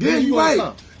call, yeah, you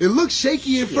right. It looks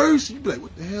shaky at first. You be like,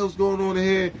 what the hell's going on in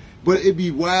here? But it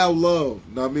be wild love.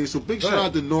 You know what I mean? So big shout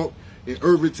out to North and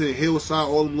Irvington, Hillside,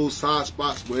 all them little side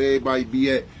spots where everybody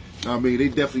be at. I mean, they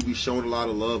definitely be showing a lot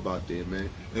of love out there, man.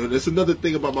 And that's another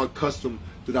thing about my custom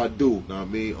that I do. You know what I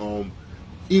mean?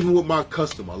 Even with my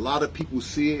custom, a lot of people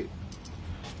see it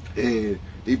and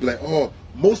they be like, oh,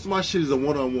 most of my shit is a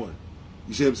one-on-one.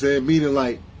 You see what I'm saying? Meaning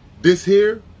like this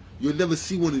here, you'll never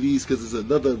see one of these because there's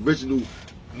another original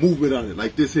movement on it.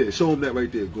 Like this here. Show them that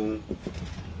right there, Goon.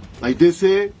 Like this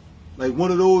here. Like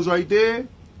one of those right there.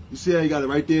 You see how you got it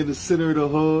right there in the center of the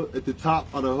hood, at the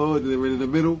top of the hood, and then right in the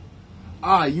middle?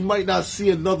 You might not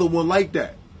see another one like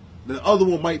that. The other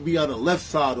one might be on the left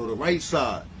side or the right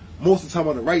side. Most of the time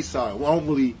on the right side. Well, I don't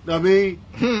really, you know what I mean?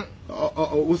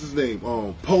 What's his name?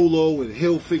 Polo and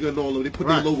Hilfiger and all of them. They put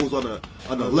their logos on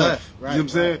the left. Right, you know what I'm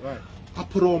saying? Right. I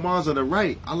put all mine on the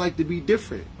right. I like to be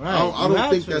different. Right. I don't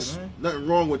think that's nothing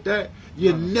wrong with that.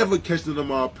 You never catch none of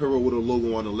my apparel with a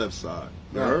logo on the left side.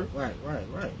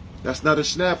 Right. That's not a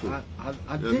snapper.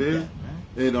 I dig that,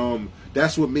 man. And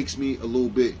that's what makes me a little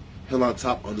bit Hill on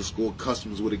Top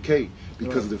 _customs with a K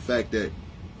because of the fact that,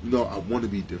 you know, I want to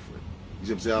be different. You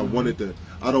see what I'm saying?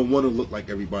 I don't want to look like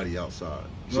everybody outside.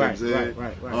 You see what I'm saying?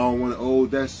 Right. I don't want to, I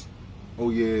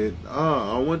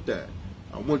don't want that.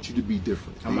 I want you to be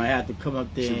different. I might have to come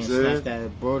up there and snatch that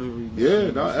embroidery.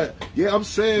 Yeah, I'm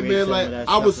saying, man, like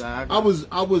I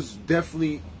was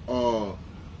definitely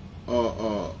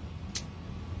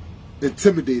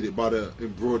intimidated by the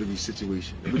embroidery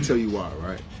situation. Let me tell you why,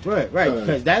 right? Right.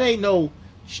 Because that ain't no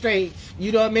straight,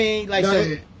 you know what I mean? Like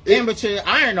some amateur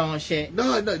iron-on shit.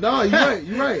 No,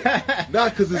 you're right. Nah,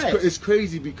 because it's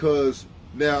crazy because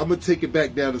now I'm going to take it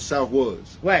back down to South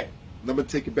Woods. Right. And I'm going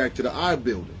to take it back to the I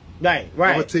building. Right. I'm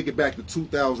going to take it back to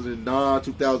 2009,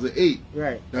 2008.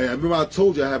 Right. Now, I remember I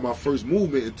told you I had my first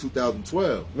movement in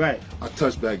 2012. Right. I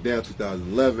touched back down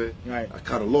 2011. Right. I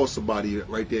kind of lost somebody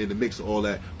right there in the mix of all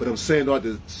that. But I'm saying all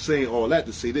that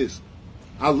to say this.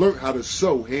 I learned how to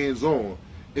sew hands-on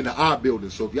in the I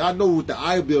building. So if y'all know what the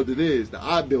I building is,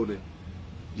 y'all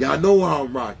know how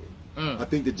I'm rocking. I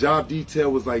think the job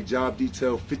detail was like job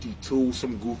detail 52,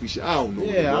 some goofy shit. I don't know.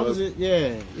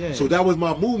 Yeah, So that was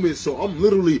my movement. So I'm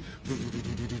literally,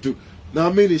 now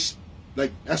I mean, it's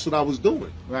like that's what I was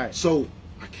doing. Right. So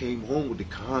I came home with the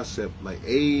concept like,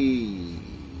 hey, you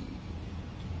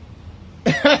see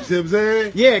what I'm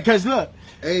saying? Yeah, because look.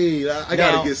 Hey, I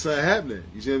gotta get something happening.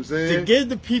 You see what I'm saying? To give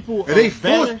the people and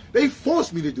they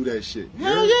forced me to do that shit.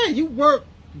 Hell yeah, you work.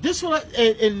 This one,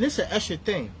 and this is an extra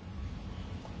thing.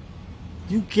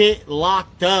 You get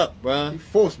locked up, bruh. He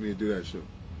forced me to do that shit.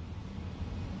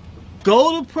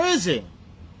 Go to prison.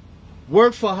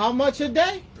 Work for how much a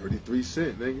day? 33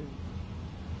 cents, nigga.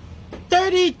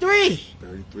 33.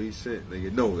 33 cents,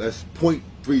 nigga. No, that's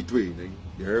 .33, nigga.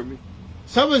 You heard me?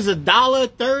 Some is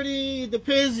 $1.30.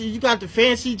 Depends. You got the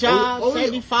fancy job,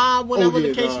 75, whatever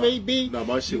the case may be. Nah,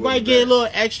 my shit you might get a little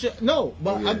extra. No,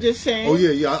 but I'm just saying. I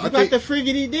you got the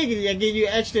friggity diggity. I give you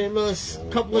extra little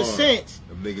couple of cents.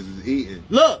 Them niggas is eating.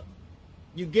 Look,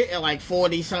 you get like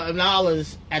 $40-something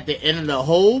at the end of the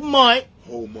whole month.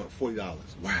 Whole month, $40. Wow.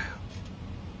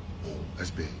 Oh,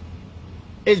 that's big.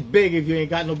 It's big if you ain't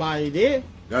got nobody there.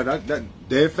 That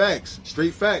dead facts,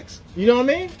 straight facts. You know what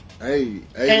I mean? Hey,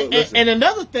 and, look, listen. And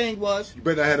another thing was, you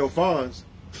better not have no fines.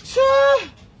 Sure.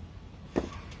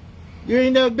 You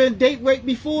ain't never been date raped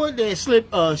before? Then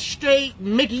slip a straight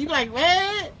Mickey. You like,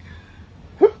 man,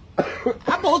 I'm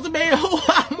supposed to make a whole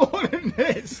lot more than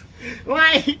this.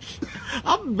 Like,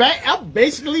 I'm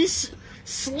basically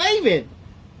slaving.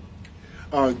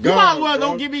 You might as well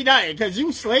don't give me nothing because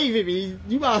you slaving me.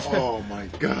 You might. Oh my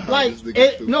God! Like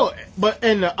no, but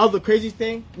and the other crazy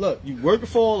thing, look, you working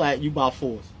for all that, you buy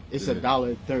fours. It's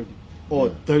 $1.30 or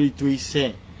 33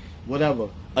 cents, whatever,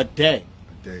 a day.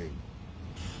 A day.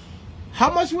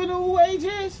 How much minimum wage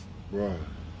is? Bro,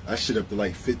 that shit up to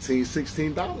like $15,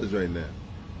 $16 right now.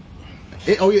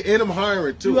 And I'm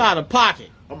hiring too. You out of pocket.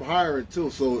 I'm hiring too.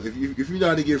 So if you know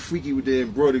how to get freaky with the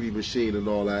embroidery machine and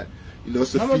all that. You know,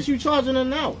 how much you charging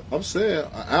an hour? I'm saying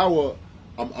an hour.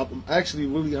 I'm actually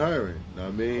really hiring. You know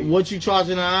what I mean? What you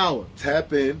charging an hour?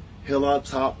 Tap in Hill on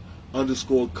Top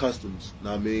 _ Customs. You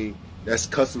know what I mean? That's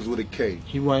Customs with a K.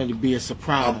 He wanted to be a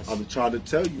surprise. I'm trying to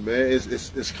tell you, man.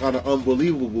 It's kind of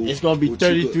unbelievable. It's gonna be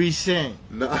 33 cents.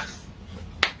 Nah.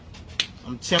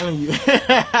 I'm telling you.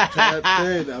 Tap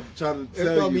in. I'm trying to tell you, man.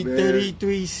 It's gonna be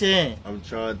 33 cents. I'm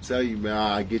trying to tell you, man.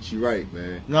 I get you right,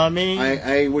 man. Know what I mean?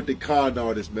 I ain't with the con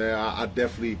artists, man. I'm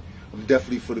definitely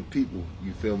for the people.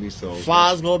 You feel me? So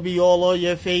Fire's gonna be all on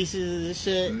your faces and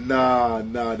shit. Nah,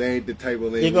 they ain't the type of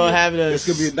lady. They're gonna have it's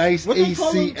gonna be a nice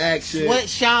AC action.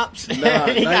 Sweatshops. Nah,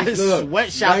 nice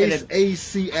sweatshop. Nice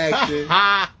AC action.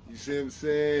 You see what I'm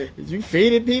saying? You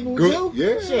feeding people too?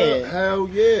 Yeah, shit. Hell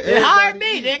yeah. They hired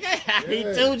me, nigga. I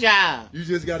need 2 jobs. You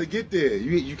just gotta get there.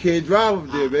 You can't drive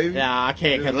up there, baby. Nah, I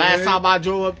can't. Cause last time I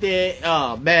drove up there,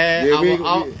 oh man,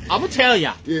 I'm gonna tell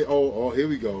ya. Yeah. Oh, here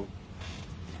we go.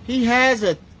 He has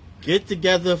a get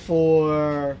together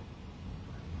for.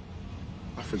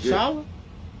 I forget. Shala?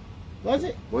 Was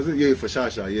it? Was it? Yeah, for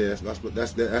Shasha. Yeah,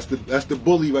 that's the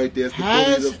bully right there. That's the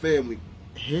bully of the family.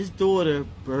 His daughter's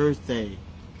birthday.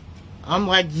 I'm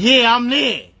like, yeah, I'm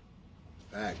there.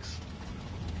 Facts.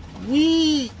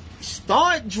 We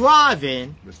start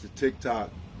driving. Mr. TikTok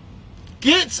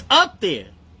gets up there.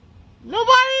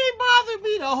 Nobody bothered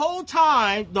me the whole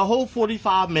time, the whole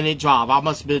 45-minute drive. I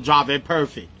must have been driving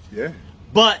perfect. Yeah.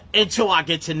 But until I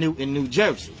get to Newton, New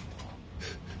Jersey.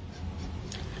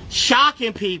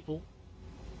 Shocking people.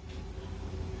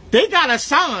 They got a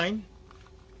sign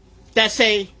that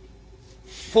say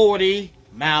 40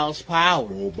 miles per hour.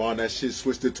 Oh, Bond, that shit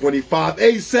switched to 25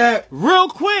 ASAP. Real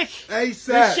quick. ASAP.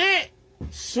 The shit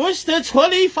switched to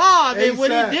 25. ASAP. And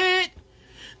when he did,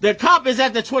 the cop is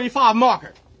at the 25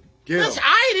 marker. Bitch,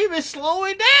 I ain't even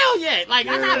slowing down yet. Like,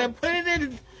 I gotta put it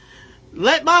in,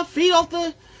 let my feet off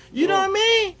the, you know what I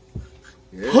mean?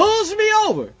 Yeah. Pulls me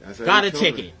over. Got a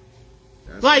coming. ticket.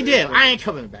 Like, damn, I ain't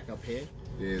coming back up here.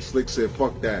 Yeah, Slick said,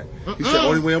 fuck that. He said,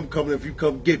 only way I'm coming if you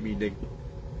come get me, nigga.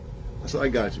 I said, I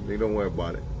got you, nigga. Don't worry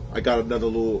about it. I got another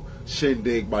little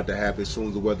shindig about to happen as soon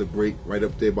as the weather break, right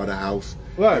up there by the house.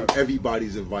 Right.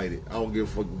 Everybody's invited. I don't give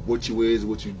a fuck what you is,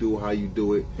 what you do, how you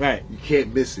do it. Right. You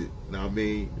can't miss it. You know what I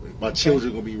mean? My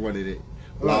children gonna be running it.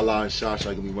 Lala and Shasha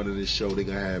gonna be running this show. They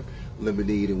gonna have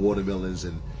lemonade and watermelons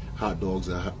and hot dogs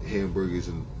and hamburgers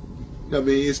and you know what I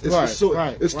mean?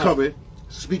 It's coming.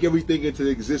 Speak everything into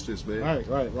existence, man.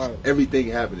 Right. Everything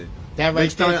happening. That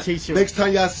right next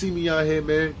time y'all see me out here,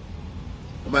 man,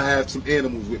 I'm gonna have some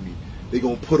animals with me. They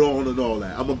gonna put on and all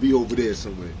that. I'm gonna be over there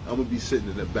somewhere. I'm gonna be sitting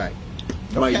in the back.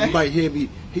 You might hear me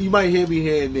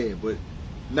here and there, but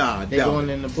nah. They going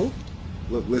in the booth?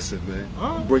 Look, listen, man.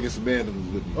 I'm bringing some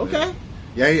animals with me. Okay. Man.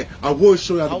 Yeah. I will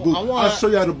show y'all the booth. I'll show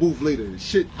y'all the booth later.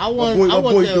 Shit. My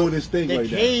boy doing this thing right now. The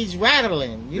cage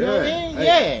rattling. You know what I mean?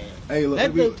 Yeah. Hey, look,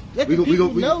 let the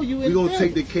people know you we gonna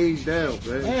take the cage down,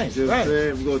 man. Right, you know what I'm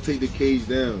saying? We're gonna take the cage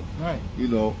down. Right. You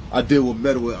know, I deal with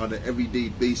metal on an everyday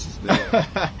basis, man.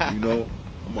 You know,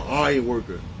 I'm an iron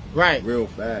worker. Right. Real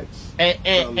facts. And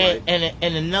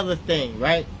another thing,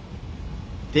 right?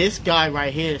 This guy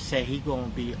right here said he gonna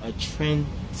be a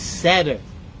trendsetter,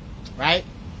 right?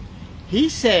 He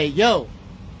said, yo,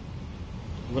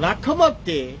 when I come up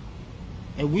there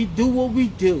and we do what we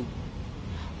do,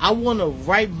 I want to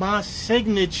write my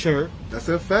signature. That's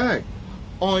a fact.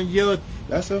 On your.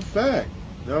 That's a fact.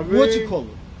 You know what I mean? What you call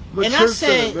it? And I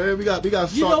said, man, we got to start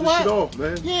this shit off,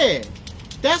 man. Yeah,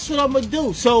 that's what I'm gonna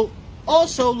do. So,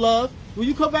 also, love, when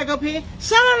you come back up here,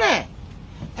 sign that.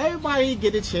 Everybody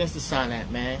get a chance to sign that,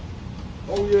 man.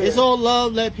 Oh yeah. It's all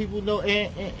love. Let people know,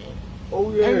 and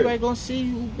oh yeah. Everybody gonna see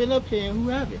who been up here and who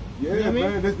haven't. Yeah, you know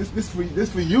man. I mean? This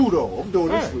for you though. I'm doing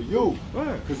this for you.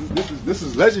 Right. Because this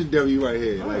is legendary right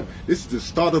here. Right. Like this is the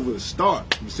start of a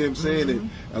start. You see what I'm saying? And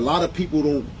a lot of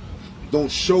people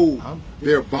don't show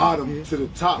their bottom to the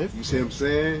top. You see what I'm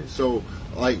saying? So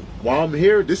like while I'm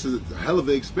here, this is a hell of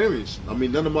an experience. I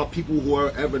mean, none of my people who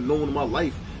are ever known in my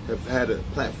life have had a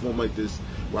platform like this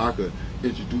where I could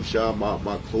introduce y'all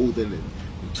my clothing and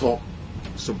talk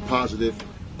some positive,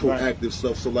 proactive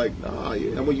stuff. So like, nah,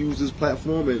 yeah, I'm gonna use this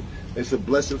platform, and it's a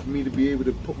blessing for me to be able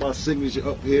to put my signature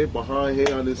up here, behind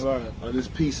here on this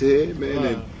piece here, man.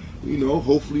 And you know,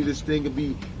 hopefully this thing could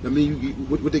be, I mean, you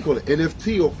get what they call an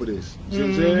NFT off of this. You know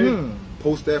what I'm saying?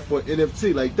 Post that for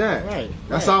NFT like that.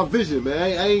 That's our vision, man.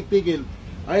 I ain't thinking,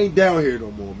 I ain't down here no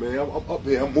more, man. I'm up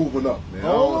here. I'm moving up, man.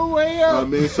 All the way up. I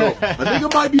mean, so I think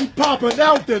it might be popping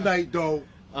out tonight, though.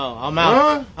 Oh, I'm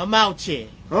out. I'm out here.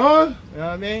 Huh? You know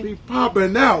what I mean? Be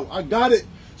popping out. I got it.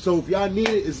 So if y'all need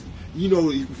it, it's, you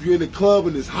know, if you're in the club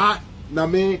and it's hot, you know what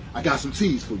I mean? I got some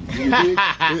teas for you. You,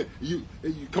 dig?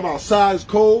 you come outside, it's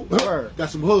cold. Got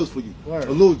some hoods for you. A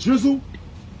little drizzle.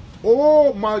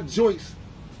 All my joints,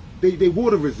 they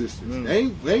water resistant.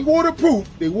 They ain't waterproof.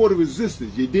 They water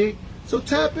resistant. You dig? So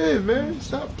tap in, man.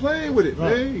 Stop playing with it,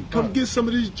 man. Come get some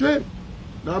of this drip.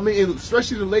 Know what I mean? And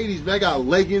especially the ladies, man. I got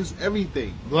leggings,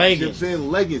 everything. Leggings. You know what I'm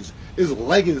saying? Leggings. It's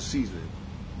leggings season.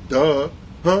 Duh.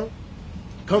 Huh?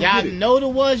 Come y'all get it. know the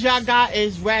ones y'all got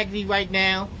is raggedy right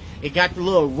now. It got the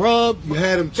little rub. You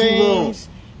had them too long.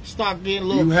 Start getting a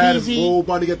little You had peasy. them old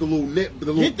body, got the little nip,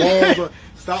 the little balls.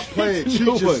 Stop playing.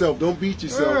 Treat yourself. Don't beat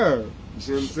yourself. You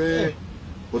see what I'm saying?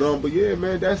 But yeah,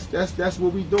 man, that's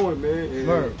what we doing,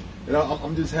 man. And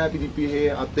I'm just happy to be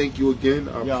here. I thank you again.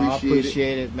 I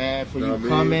appreciate it, man, for you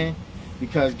coming.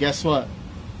 Because guess what?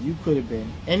 You could have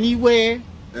been anywhere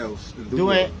else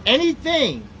doing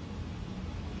anything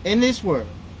in this world,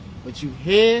 but you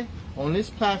here on this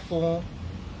platform,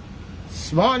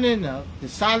 smart enough,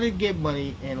 decided to get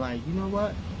money, and like, you know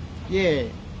what? Yeah,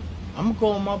 I'm gonna go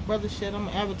on my brother's shit. I'm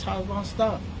gonna advertise my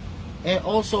stuff, and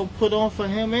also put on for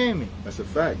him and me. That's a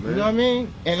fact, man. You know what I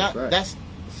mean? And that's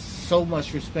so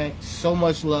much respect, so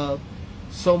much love,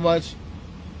 so much.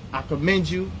 I commend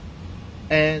you,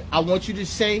 and I want you to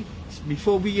say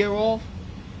before we get off,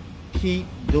 keep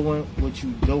doing what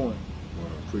you're doing. Well,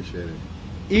 I appreciate it.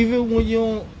 Even when you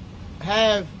don't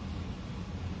have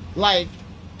like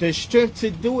the strength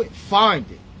to do it, find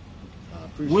it. I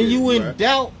appreciate when you it, in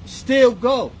doubt, still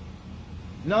go.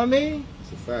 You know what I mean?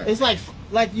 It's a fact. It's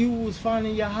like you was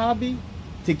finding your hobby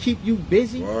to keep you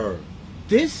busy. Word.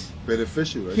 This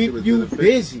beneficial. That keep you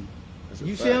busy.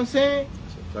 You see what I'm saying?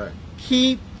 That's a fact.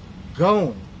 Keep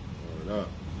going. Word up.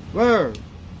 Word.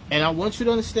 And I want you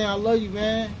to understand, I love you,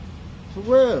 man. For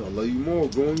real. I love you more,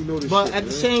 bro. You know this but shit, at man.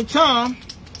 the same time,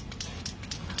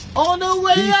 on the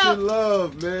way Peace up. and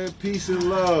love, man. Peace and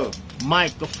love.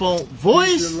 Microphone voice.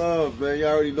 Peace and love, man. You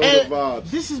already know the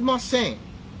vibes. This is my saying.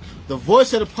 The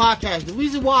voice of the podcast. The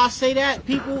reason why I say that,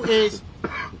 people, is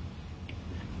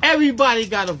everybody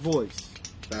got a voice.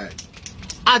 Right.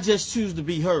 I just choose to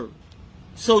be heard.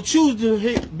 So choose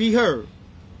to be heard.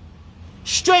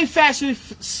 Straight Factory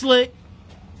Slick,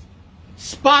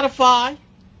 Spotify,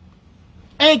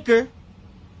 Anchor,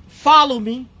 follow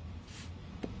me.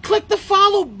 Click the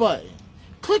follow button.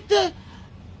 Click the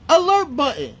alert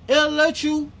button. It'll alert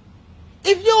you.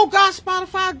 If you don't got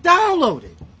Spotify, download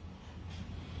it.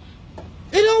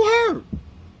 It don't hurt.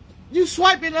 You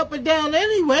swipe it up and down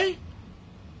anyway.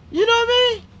 You know what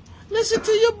I mean? Listen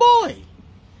to your boy.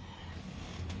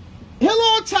 Hill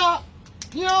on top.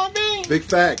 You know what I mean? Big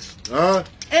facts. Huh?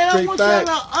 And I want y'all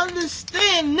to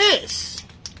understand this.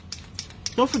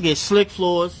 Don't forget slick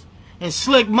floors and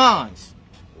slick minds.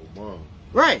 Oh, Mom.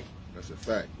 Right. That's a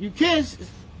fact. You can.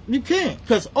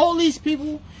 Because all these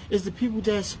people is the people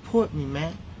that support me,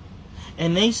 man.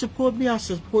 And they support me, I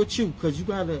support you. Because you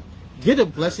got to get a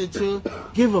blessing to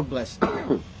give a blessing.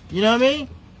 You know what I mean?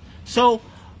 So,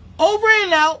 over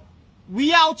and out.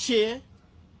 We out here.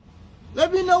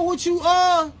 Let me know what you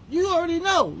already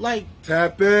know. Like,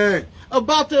 tap in.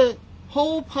 About the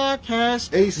whole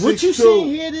podcast. 862, what you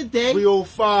see here today.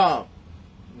 305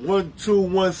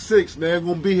 1216, man.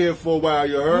 Gonna be here for a while,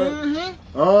 you heard?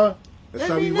 That's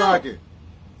how we rocking.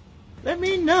 Let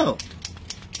me know.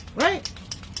 Right?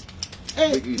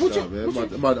 Hey, man.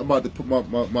 I'm about to put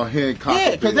my hand cocked.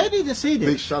 Yeah, because they need to see this.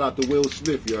 Big shout out to Will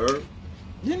Smith, you heard?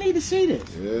 You need to see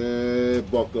this. Yeah,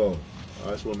 bucko. I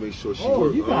just want to make sure she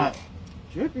works. You got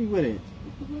drippy with it.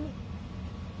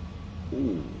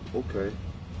 Ooh, okay.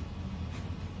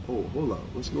 Oh, hold on.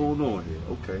 What's going on here?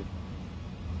 Okay.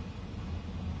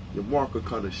 Your marker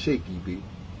kind of shaky, B.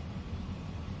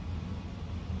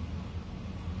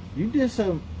 You did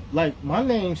some, like, my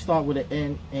name start with an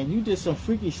N, and you did some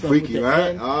freaky stuff freaky, with the right?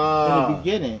 N in the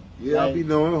beginning. Yeah, like, I be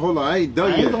knowing. Hold on, I ain't done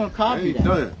yet. I ain't gonna copy that.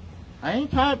 Done. I ain't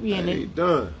copying it. I ain't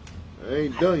done. I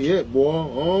ain't done yet,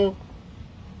 boy.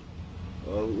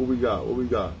 What we got? What we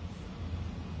got?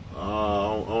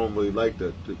 I don't really like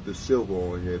the silver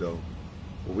on here, though.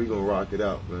 Well, we gonna rock it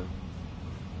out, man.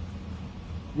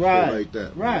 Right. Like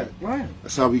that. Right.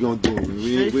 That's how we gonna do it.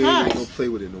 We ain't gonna play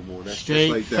with it no more. That's straight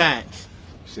just like that. Facts.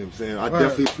 See what I'm saying? I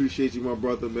definitely appreciate you, my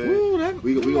brother, man. Ooh,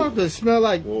 we about to smell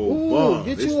like. Whoa, ooh,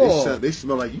 get you all. They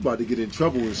smell like you about to get in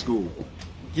trouble in school.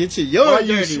 Get your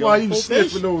Why you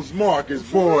sniffing those markers,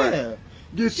 boy? Yeah.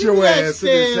 Get your ass in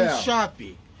this house.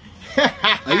 Sharpie.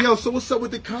 Hey, yo, so what's up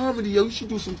with the comedy, yo? You should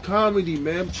do some comedy,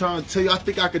 man. I'm trying to tell you, I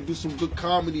think I could do some good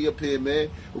comedy up here, man.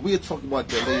 But we'll talk about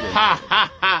that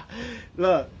later.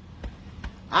 Look,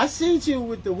 I seen you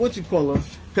with the what you call them.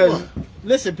 Because,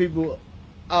 listen, people,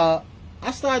 I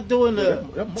started doing the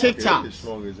TikToks. As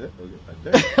long as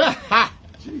that.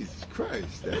 Jesus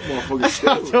Christ, that motherfucker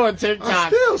still doing TikTok. I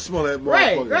still smell that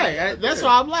motherfucker. Right. That's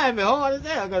why I'm laughing hard as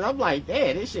hell, because I'm like,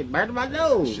 damn, this shit burning my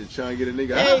nose. Shit trying to get a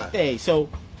nigga everything. So,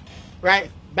 right,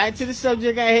 back to the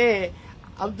subject I had.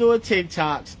 I'm doing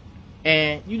TikToks,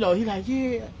 and he like,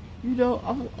 yeah,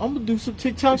 I'm gonna do some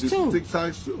TikToks too. Some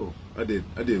TikToks too. I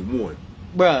did one.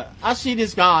 Bruh, I see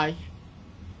this guy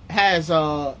has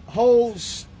a whole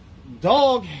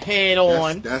dog head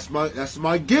on. That's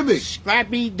my gimmick.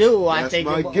 Scrappy Doo, I think.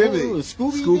 That's my gimmick.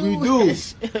 Scooby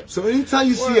Doo. So anytime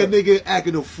you see a nigga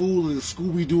acting a fool in a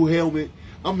Scooby Doo helmet,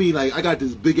 I mean, like, I got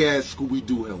this big ass Scooby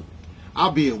Doo helmet.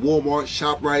 I'll be in Walmart,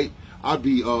 ShopRite. I'll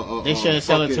be they shouldn't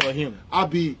sell it to a human. I'll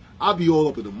be all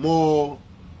up in the mall,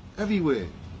 everywhere.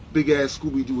 Big ass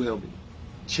Scooby Doo helmet,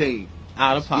 chain.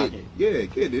 Out of pocket. Yeah.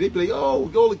 They be like, oh,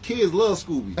 all the kids love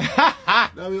Scooby. I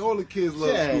mean, all the kids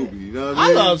love Scooby. You know what I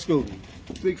mean? I love Scooby.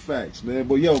 Big facts, man.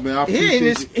 But yo, man, I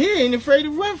appreciate you. He ain't afraid to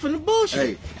run from the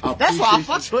bullshit. Hey, that's why I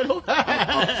fucks with him.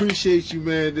 I appreciate you,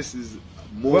 man. This is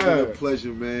more than a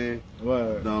pleasure, man.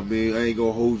 Word. Know what I mean? I ain't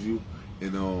gonna hold you,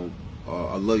 and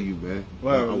I love you, man.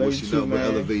 Word. I wish you nothing but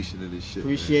elevation in this shit.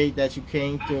 Appreciate that you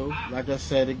came through. Like I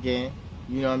said again,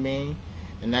 you know what I mean.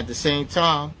 And at the same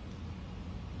time,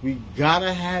 we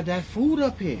gotta have that food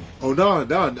up here. Oh no!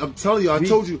 I'm telling you, I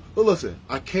told you. But listen,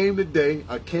 I came today.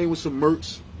 I came with some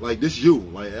merch. Like this, you.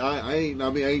 Like I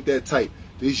ain't that type.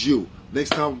 This you.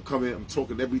 Next time I'm coming, I'm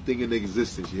talking everything in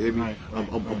existence. You hear me? Right.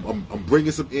 I'm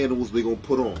bringing some animals they gonna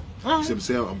put on. You see what I'm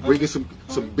saying? I'm bringing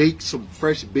some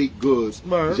fresh baked goods.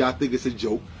 Y'all think it's a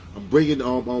joke. I'm bringing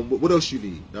what else you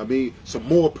need? I mean, some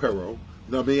more apparel.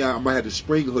 You know what I mean? I might have the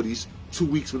spring hoodies 2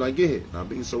 weeks when I get here. You know what I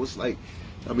mean, so it's like.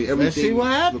 I mean, everything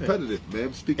repetitive, man.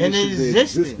 I'm speaking in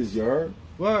existence, you heard?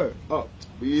 Word. Oh,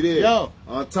 we there. Yo.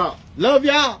 On top. Love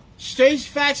y'all. Straight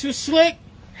facts with Slick.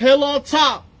 Hill on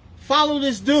top. Follow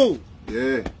this dude.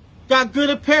 Yeah. Got good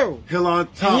apparel. Hill on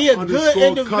top. And he a good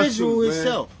individual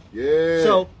himself. Yeah.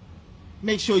 So,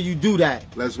 make sure you do that.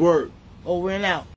 Let's work. Over and out.